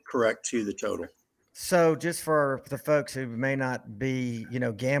correct to the total. So just for the folks who may not be,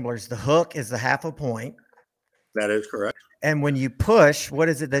 gamblers, the hook is the half a point. That is correct. And when you push, what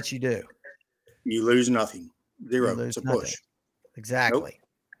is it that you do? You lose nothing. Zero. It's a push. Exactly.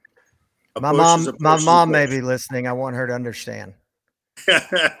 Nope. My mom may be listening. I want her to understand.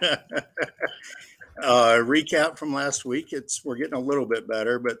 Recap from last week. We're getting a little bit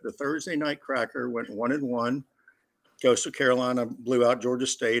better, but the Thursday night cracker went 1-1. Coastal Carolina blew out Georgia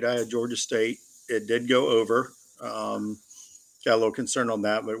State. I had Georgia State. It did go over. Got a little concerned on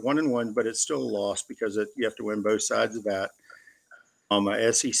that, but 1-1, but it's still a loss because you have to win both sides of that.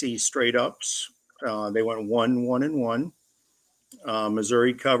 SEC straight ups, they went 1-1.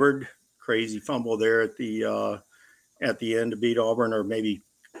 Missouri covered, crazy fumble there at the end to beat Auburn, or maybe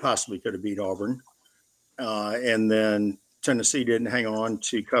possibly could have beat Auburn. And then Tennessee didn't hang on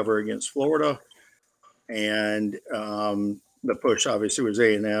to cover against Florida. And the push obviously was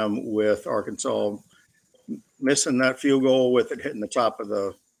A&M, with Arkansas missing that field goal with it hitting the top of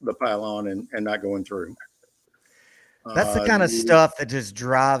the pylon and not going through. That's the kind of stuff that just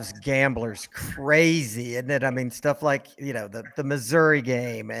drives gamblers crazy, isn't it? I mean, stuff like, the Missouri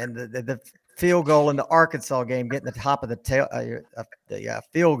game and the field goal in the Arkansas game getting the top of the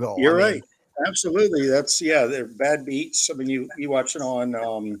field goal. You're right. Absolutely. They're bad beats. I mean, you watch it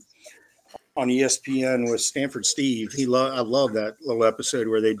on ESPN with Stanford Steve. I love that little episode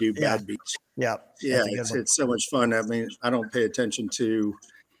where they do bad beats. Yeah. Yeah. It's so much fun. I mean, I don't pay attention to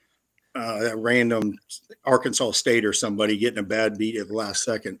that random Arkansas State or somebody getting a bad beat at the last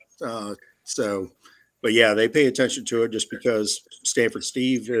second. But yeah, they pay attention to it just because Stanford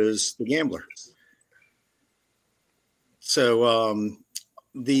Steve is the gambler. So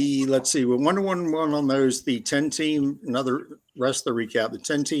let's see, we're 1-1 on those. The 10-team, another rest of the recap, the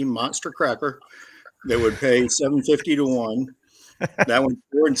 10-team Monster Cracker that would pay $7.50 to 1. That one's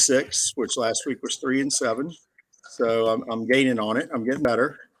 4-6, which last week was 3-7. So I'm gaining on it. I'm getting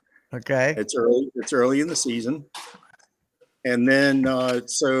better. Okay. It's early in the season. And then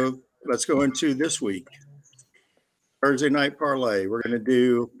so let's go into this week. Thursday night parlay. I'm going to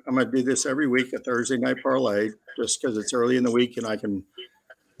do this every week, a Thursday night parlay, just because it's early in the week and I can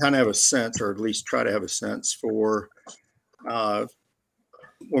kind of have a sense, or at least try to have a sense for when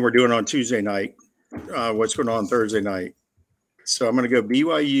we're doing on Tuesday night, what's going on Thursday night. So I'm going to go I'm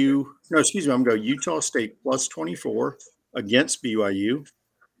going to go Utah State plus 24 against BYU.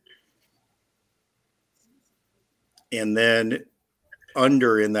 And then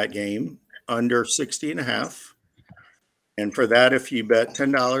under in that game, under 60.5. And for that, if you bet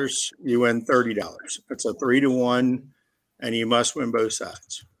 $10, you win $30. It's a 3-1, and you must win both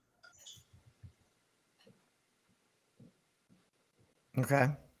sides. Okay.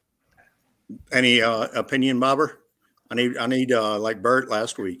 Any opinion, Bobber? I need like Bert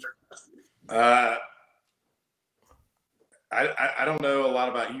last week. I don't know a lot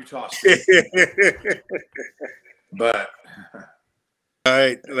about Utah State, but all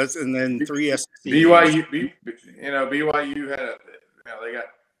right. And then 3 SEC. BYU had they got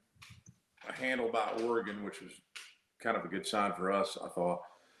a handle by Oregon, which was kind of a good sign for us, I thought.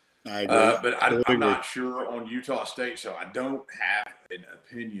 I agree. But I'm not sure on Utah State, so I don't have an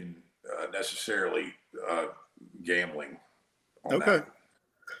opinion necessarily gambling on that.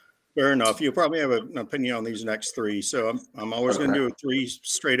 Fair enough. You'll probably have an opinion on these next three. So I'm always going to do 3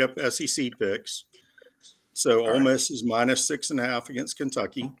 straight up SEC picks. So Ole Miss is minus 6.5 against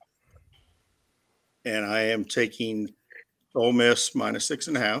Kentucky. And I am taking Ole Miss minus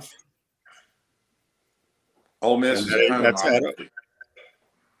 6.5. Ole Miss is home,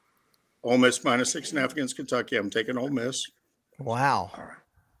 Ole Miss minus 6.5 against Kentucky. I'm taking Ole Miss. Wow.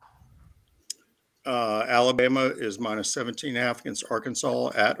 Alabama is minus 17.5 against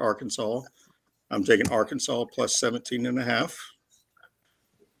Arkansas at Arkansas. I'm taking Arkansas plus 17.5.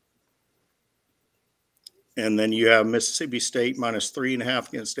 And then you have Mississippi State minus 3.5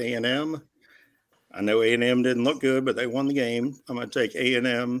 against A&M. I know A&M didn't look good, but they won the game. I'm going to take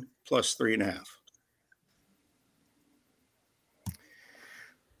A&M plus 3.5.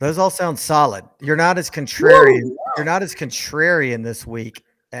 Those all sound solid. You're not as contrarian. Wow. You're not as contrarian this week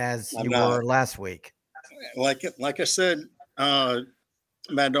as you were last week. Like I said,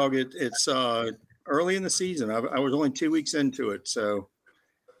 Mad Dawg, it's early in the season. I was only 2 weeks into it, so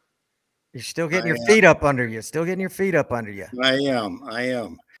you're still getting your feet up under you. I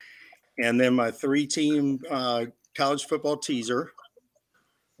am. And then my 3-team college football teaser,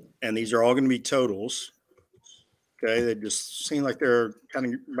 and these are all going to be totals. Okay, they just seem like they're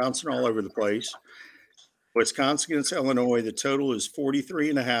kind of bouncing all over the place. Wisconsin against Illinois, the total is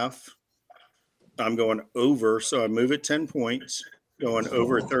 43.5. I'm going over, so I move it 10 points, going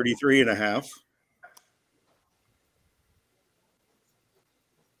over 33.5.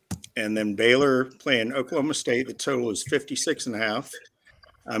 And then Baylor playing Oklahoma State, the total is 56.5.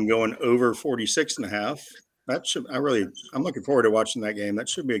 I'm going over 46.5. I'm looking forward to watching that game. That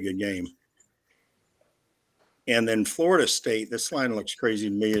should be a good game. And then Florida State, this line looks crazy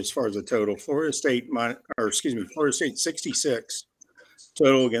to me as far as the total. Florida State 66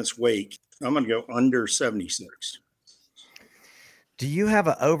 total against Wake. I'm going to go under 76. Do you have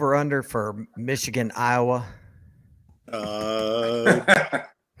an over/under for Michigan, Iowa? Well,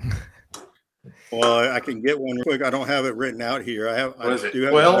 I can get one real quick. I don't have it written out here. I do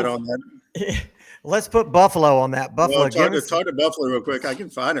have a bet on that. Let's put Buffalo on that. Buffalo. Well, talk to Buffalo real quick. I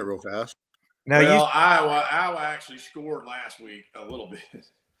can find it real fast. No, Iowa actually scored last week a little bit,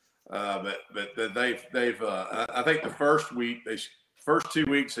 but they've I think the first 2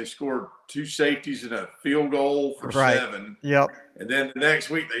 weeks they scored 2 safeties and a field goal for 7. Yep. And then the next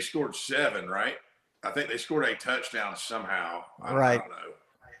week they scored 7. Right. I think they scored a touchdown somehow. I don't know.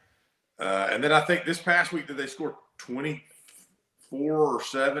 And then I think this past week that they scored 24 or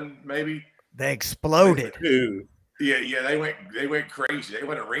 7 maybe. They exploded. Yeah, they went crazy. They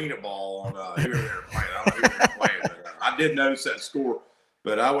went arena ball on who they were playing. I don't know who they were playing, but I did notice that score.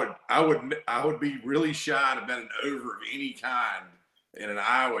 But I would be really shy to bet an over of any kind in an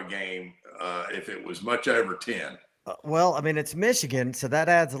Iowa game if it was much over 10. Well, I mean, it's Michigan, so that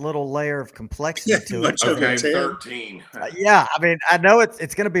adds a little layer of complexity to it. Okay, 13. Yeah, I mean, I know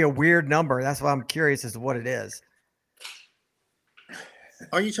it's going to be a weird number. That's why I'm curious as to what it is.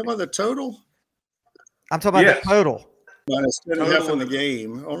 Are you talking about the total? I'm talking about the total. Minus 10.5 in the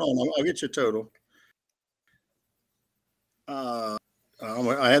game. Hold on, I'll get you a total. I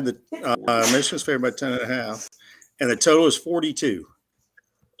had the Michigan's favored by 10.5, and the total is 42.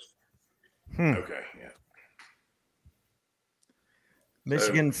 Okay, yeah.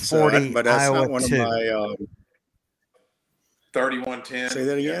 Michigan 40, but that's Iowa not one 2. of my 31-10. Say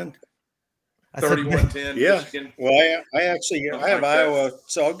that again. 31-10. Yeah. Michigan. Well, I have Iowa,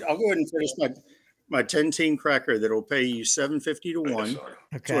 so I'll go ahead and finish my 10-team cracker that'll pay you $750 to 1. Okay.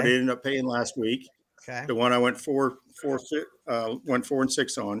 That's what I ended up paying last week. Okay. The one I went 4 and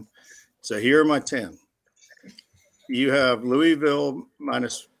 6 on. So here are my 10. You have Louisville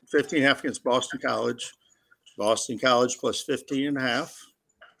minus 15.5 against Boston College. Boston College plus 15.5.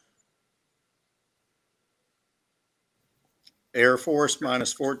 Air Force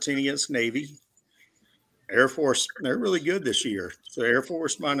minus 14 against Navy. Air Force, they're really good this year. So Air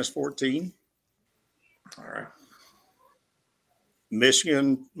Force minus 14. All right.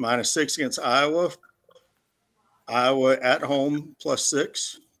 Michigan minus 6 against Iowa. Iowa at home plus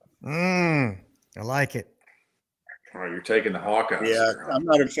 6. I like it. All right, you're taking the Hawkeyes. Yeah, I'm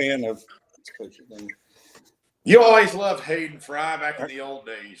not a fan of. You always loved Hayden Fry back in the old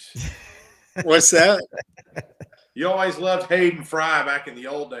days. What's that? You always loved Hayden Fry back in the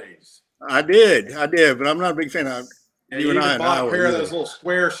old days. I did, but I'm not a big fan of you and I. Bought a pair of those little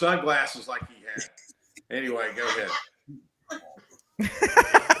square sunglasses like he had. Anyway, go ahead.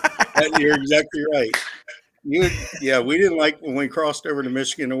 You're exactly right. We didn't like when we crossed over to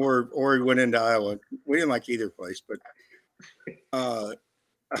Michigan or we went into Iowa. We didn't like either place, but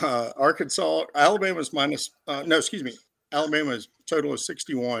Arkansas, Alabama's Alabama's total is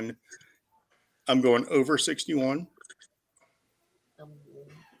 61. I'm going over 61.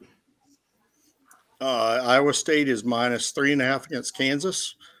 Iowa State is minus 3.5 against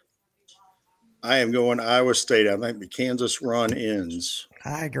Kansas. I am going Iowa State. I think the Kansas run ends.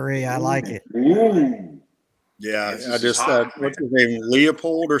 I agree. I like it. Ooh. Yeah, I just thought, what's his name,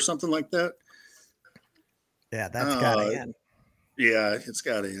 Leopold or something like that? Yeah, that's got to end. Yeah, it's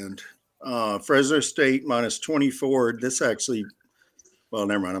got to end. Fresno State minus 24. This actually, well,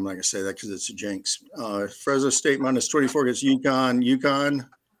 never mind. I'm not going to say that because it's a jinx. Fresno State minus 24 against UConn. UConn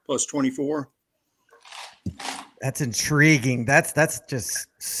plus 24. That's intriguing. That's just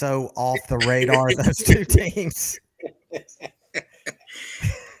so off the radar, those two teams.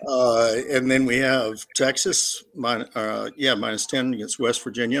 And then we have Texas minus 10 against West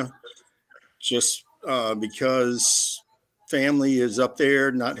Virginia. Just because family is up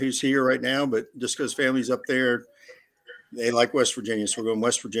there, not who's here right now, but just because family's up there, they like West Virginia. So we're going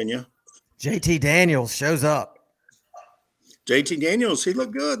West Virginia. JT Daniels shows up. JT Daniels, he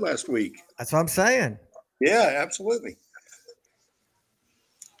looked good last week. That's what I'm saying. Yeah, absolutely.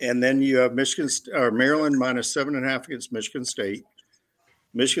 And then you have Maryland minus 7.5 against Michigan State.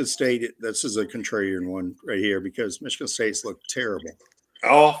 Michigan State, this is a contrarian one right here because Michigan State's looked terrible.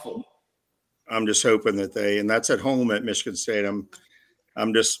 Awful. I'm just hoping that and that's at home at Michigan State. I'm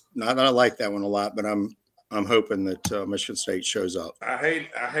just not that I like that one a lot, but I'm hoping that Michigan State shows up. I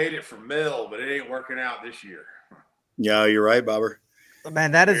hate it for Mill, but it ain't working out this year. Yeah, you're right, Bobber.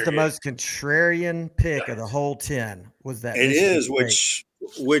 Man, that is the most contrarian pick of the whole 10. Was that? It is, which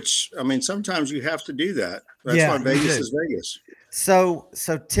I mean, sometimes you have to do that. That's why Vegas is Vegas. So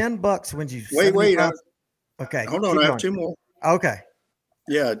 $10 wins you. Wait. Okay, hold on. I have 2 more. Okay.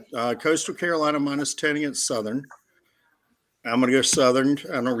 Yeah, Coastal Carolina minus 10 against Southern. I'm going to go Southern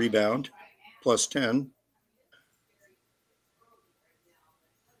on a rebound plus 10.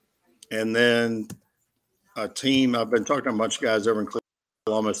 And then a team, I've been talking to a bunch of guys over in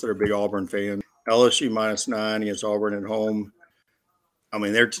Columbus that are big Auburn fans. LSU -9 against Auburn at home. I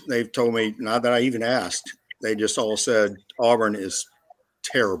mean, they've told me, not that I even asked, they just all said Auburn is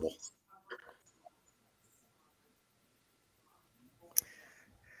terrible.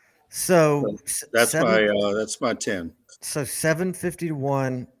 So that's my 10. So 750 to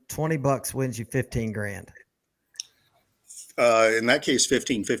 1, $20 wins you 15 grand. In that case,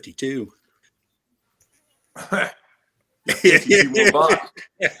 1552. 52 more bucks.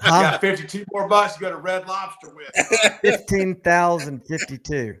 You got 52 more bucks. You got a Red Lobster with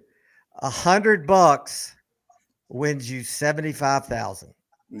 15,052. $100 wins you 75,000.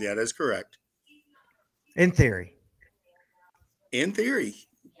 Yeah, that's correct. In theory. In theory.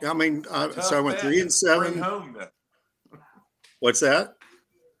 I mean, so I went bet 3 and 7. Bring home, What's that?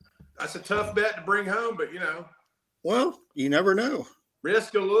 That's a tough bet to bring home, but well, you never know.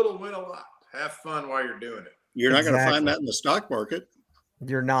 Risk a little, win a lot. Have fun while you're doing it. You're not going to find that in the stock market.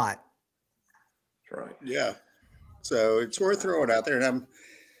 You're not. That's right. Yeah. So it's worth throwing out there. And I'm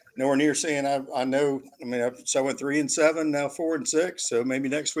nowhere near saying I know. I mean, so I went 3 and 7, now 4 and 6. So maybe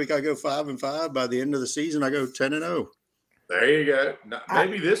next week I go 5 and 5. By the end of the season, I go 10 and 0. There you go.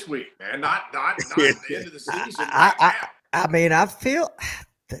 Maybe this week, man. Not at the end of the season. I mean, I feel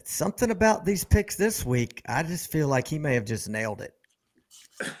that something about these picks this week. I just feel like he may have just nailed it.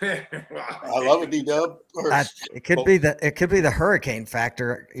 I love it, D-Dub. It could be the hurricane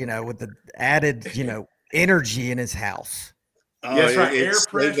factor, with the added, energy in his house. Yes, right. Air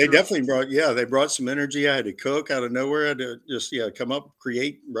pressure. They definitely brought some energy. I had to cook out of nowhere. I had to just come up,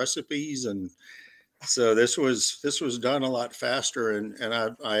 create recipes, and so this was done a lot faster. And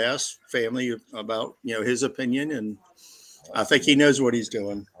I asked family about his opinion, and I think he knows what he's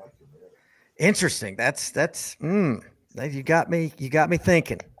doing. Interesting. That's you got me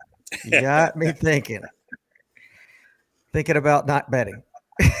thinking. You got me thinking about not betting.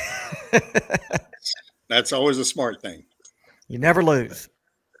 That's always a smart thing. You never lose.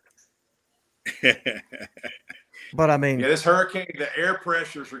 But I mean, this hurricane, the air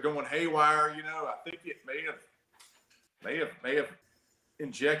pressures are going haywire. I think it may have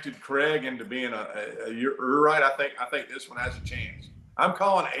injected Craig into being you're right. I think this one has a chance. I'm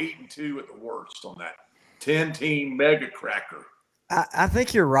calling 8-2 at the worst on that 10-team mega cracker. I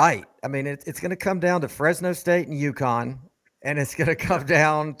think you're right. I mean, it's going to come down to Fresno State and UConn, and it's going to come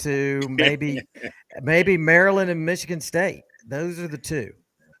down to maybe Maryland and Michigan State. Those are the two.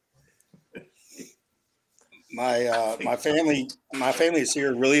 My family is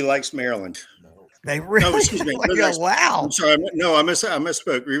here. Really likes Maryland. They really. No, excuse me. Wow. I'm sorry. No, I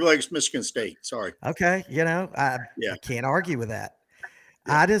misspoke. Really likes Michigan State. Sorry. Okay. I can't argue with that.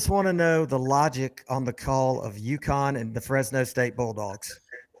 Yeah. I just want to know the logic on the call of UConn and the Fresno State Bulldogs.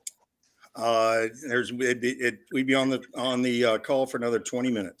 We'd be on the call for another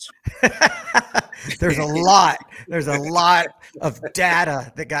 20 minutes. There's a lot of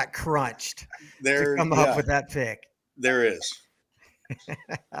data that got crunched to come up with that pick. There is.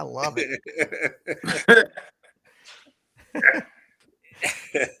 I love it.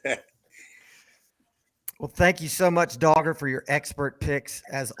 Well, thank you so much, Dogger, for your expert picks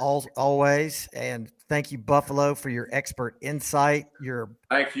as always, and thank you, Buffalo, for your expert insight.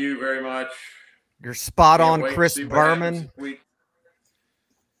 Thank you very much. You're spot on, Chris Berman.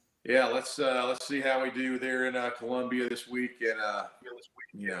 Yeah, let's see how we do there in Columbia this week, and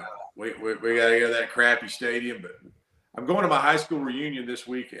we got to go to that crappy stadium. But I'm going to my high school reunion this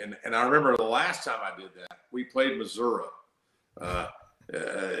week, and I remember the last time I did that, we played Missouri.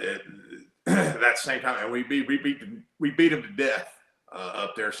 That same time, and we beat them to death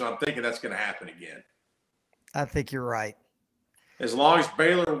up there. So I'm thinking that's going to happen again. I think you're right. As long as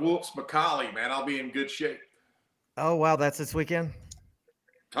Baylor whoops McCallie, man, I'll be in good shape. Oh wow, that's this weekend.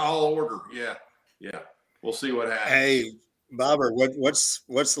 Tall order, yeah. We'll see what happens. Hey, Bobber, what's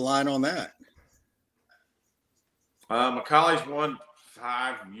the line on that? McCallie's won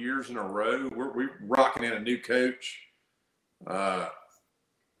 5 years in a row. We're rocking in a new coach.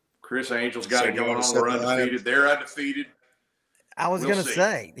 Chris Angel's got it going on. We're undefeated. They're undefeated. I was going to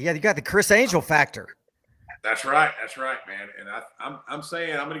say, you got the Chris Angel factor. That's right, man. And I'm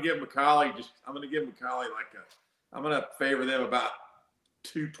saying I'm going to give McCallie I'm going to favor them about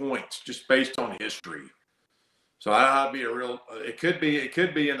 2 points just based on history. So I'd be it could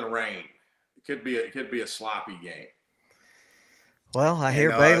be in the rain. It could be a sloppy game. Well, I hear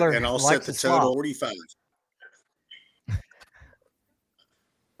Baylor and I'll set the total 45.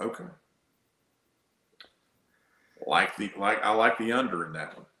 Okay. I like the under in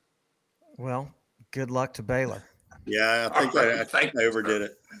that one. Well, good luck to Baylor. Yeah, I think I overdid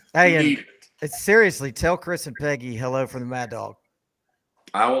it. Hey, and seriously, tell Chris and Peggy hello from the Mad Dog.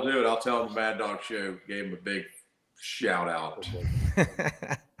 I will do it. I'll tell them the Mad Dog Show gave him a big shout out.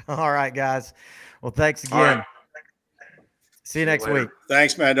 All right, guys. Well, thanks again. Right. See you next week.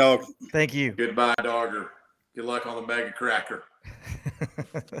 Thanks, Mad Dog. Thank you. Goodbye, Dogger. Good luck on the Mega Cracker.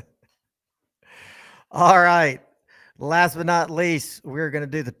 All right. Last but not least, we're going to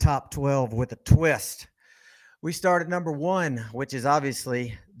do the top 12 with a twist. We start at number 1, which is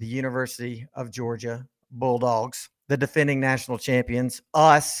obviously the University of Georgia Bulldogs, the defending national champions.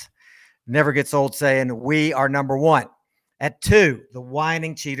 Us, never gets old saying we are number 1. At 2, the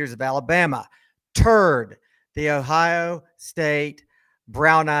whining cheaters of Alabama. Turd, the Ohio State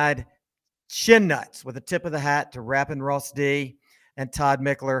brown-eyed chin nuts with a tip of the hat to Rappin' Ross D and Todd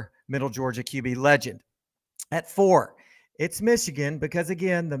Mickler, Middle Georgia QB legend. At 4, it's Michigan because,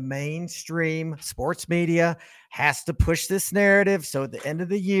 again, the mainstream sports media has to push this narrative so at the end of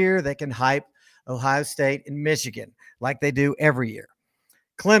the year they can hype Ohio State and Michigan like they do every year.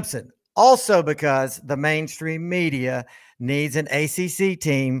 Clemson, also because the mainstream media needs an ACC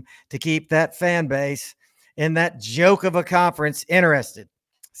team to keep that fan base in that joke of a conference interested.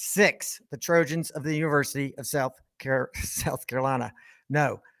 6, the Trojans of the University of South Carolina.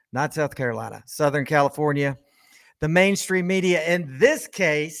 No, not South Carolina, Southern California. The mainstream media in this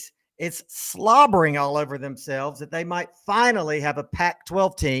case is slobbering all over themselves that they might finally have a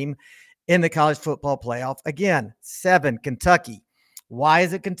Pac-12 team in the college football playoff. Again, 7, Kentucky. Why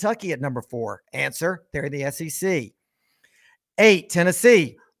is it Kentucky at number 4? Answer, they're in the SEC. 8,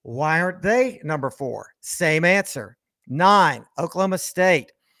 Tennessee. Why aren't they number 4? Same answer. 9, Oklahoma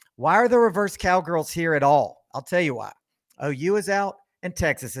State. Why are the reverse cowgirls here at all? I'll tell you why. OU is out and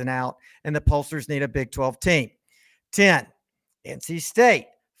Texas is out, and the pollsters need a Big 12 team. 10, NC State,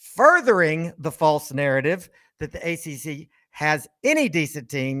 furthering the false narrative that the ACC has any decent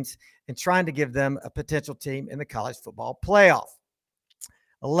teams and trying to give them a potential team in the college football playoff.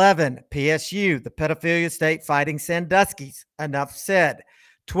 11, PSU, the pedophilia state fighting Sandusky's. Enough said.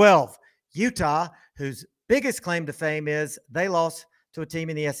 12, Utah, whose biggest claim to fame is they lost to a team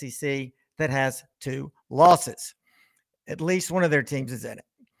in the SEC that has 2 losses. At least one of their teams is in it.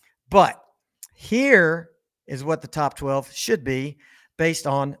 But here is what the top 12 should be based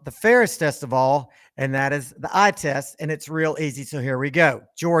on the fairest test of all, and that is the eye test, and it's real easy. So here we go.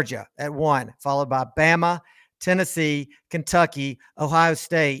 Georgia at 1, followed by Bama, Tennessee, Kentucky, Ohio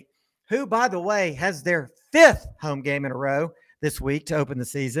State, who, by the way, has their 5th home game in a row this week to open the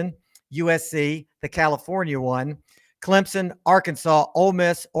season. USC, the California one, Clemson, Arkansas, Ole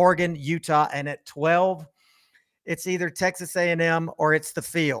Miss, Oregon, Utah, and at 12, it's either Texas A&M or it's the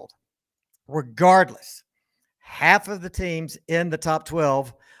field. Regardless, half of the teams in the top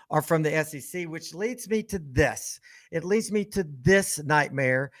 12 are from the SEC, which leads me to this. It leads me to this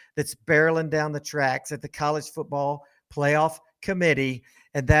nightmare that's barreling down the tracks at the College Football Playoff Committee,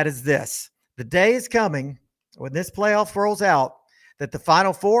 and that is this. The day is coming when this playoff rolls out that the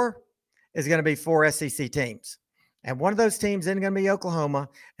Final Four is going to be 4 SEC teams. And one of those teams isn't going to be Oklahoma,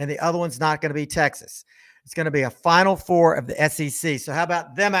 and the other one's not going to be Texas. It's going to be a Final Four of the SEC. So how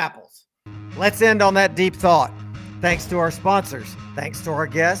about them apples? Let's end on that deep thought. Thanks to our sponsors. Thanks to our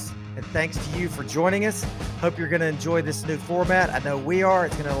guests. And thanks to you for joining us. Hope you're going to enjoy this new format. I know we are.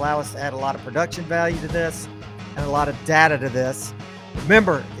 It's going to allow us to add a lot of production value to this and a lot of data to this.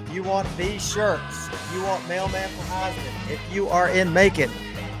 Remember, if you want these shirts, if you want Mailman for Heisman, if you are in Macon,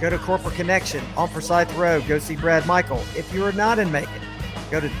 go to Corporate Connection on Forsyth Road. Go see Brad Michael. If you are not in Macon,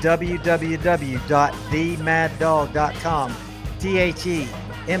 go to www.themaddawg.com.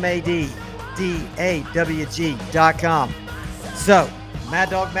 TheMaddawg.com. So, Mad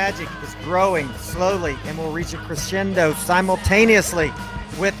Dog Magic is growing slowly and will reach a crescendo simultaneously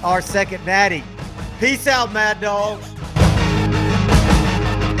with our second natty. Peace out, Mad Dogs.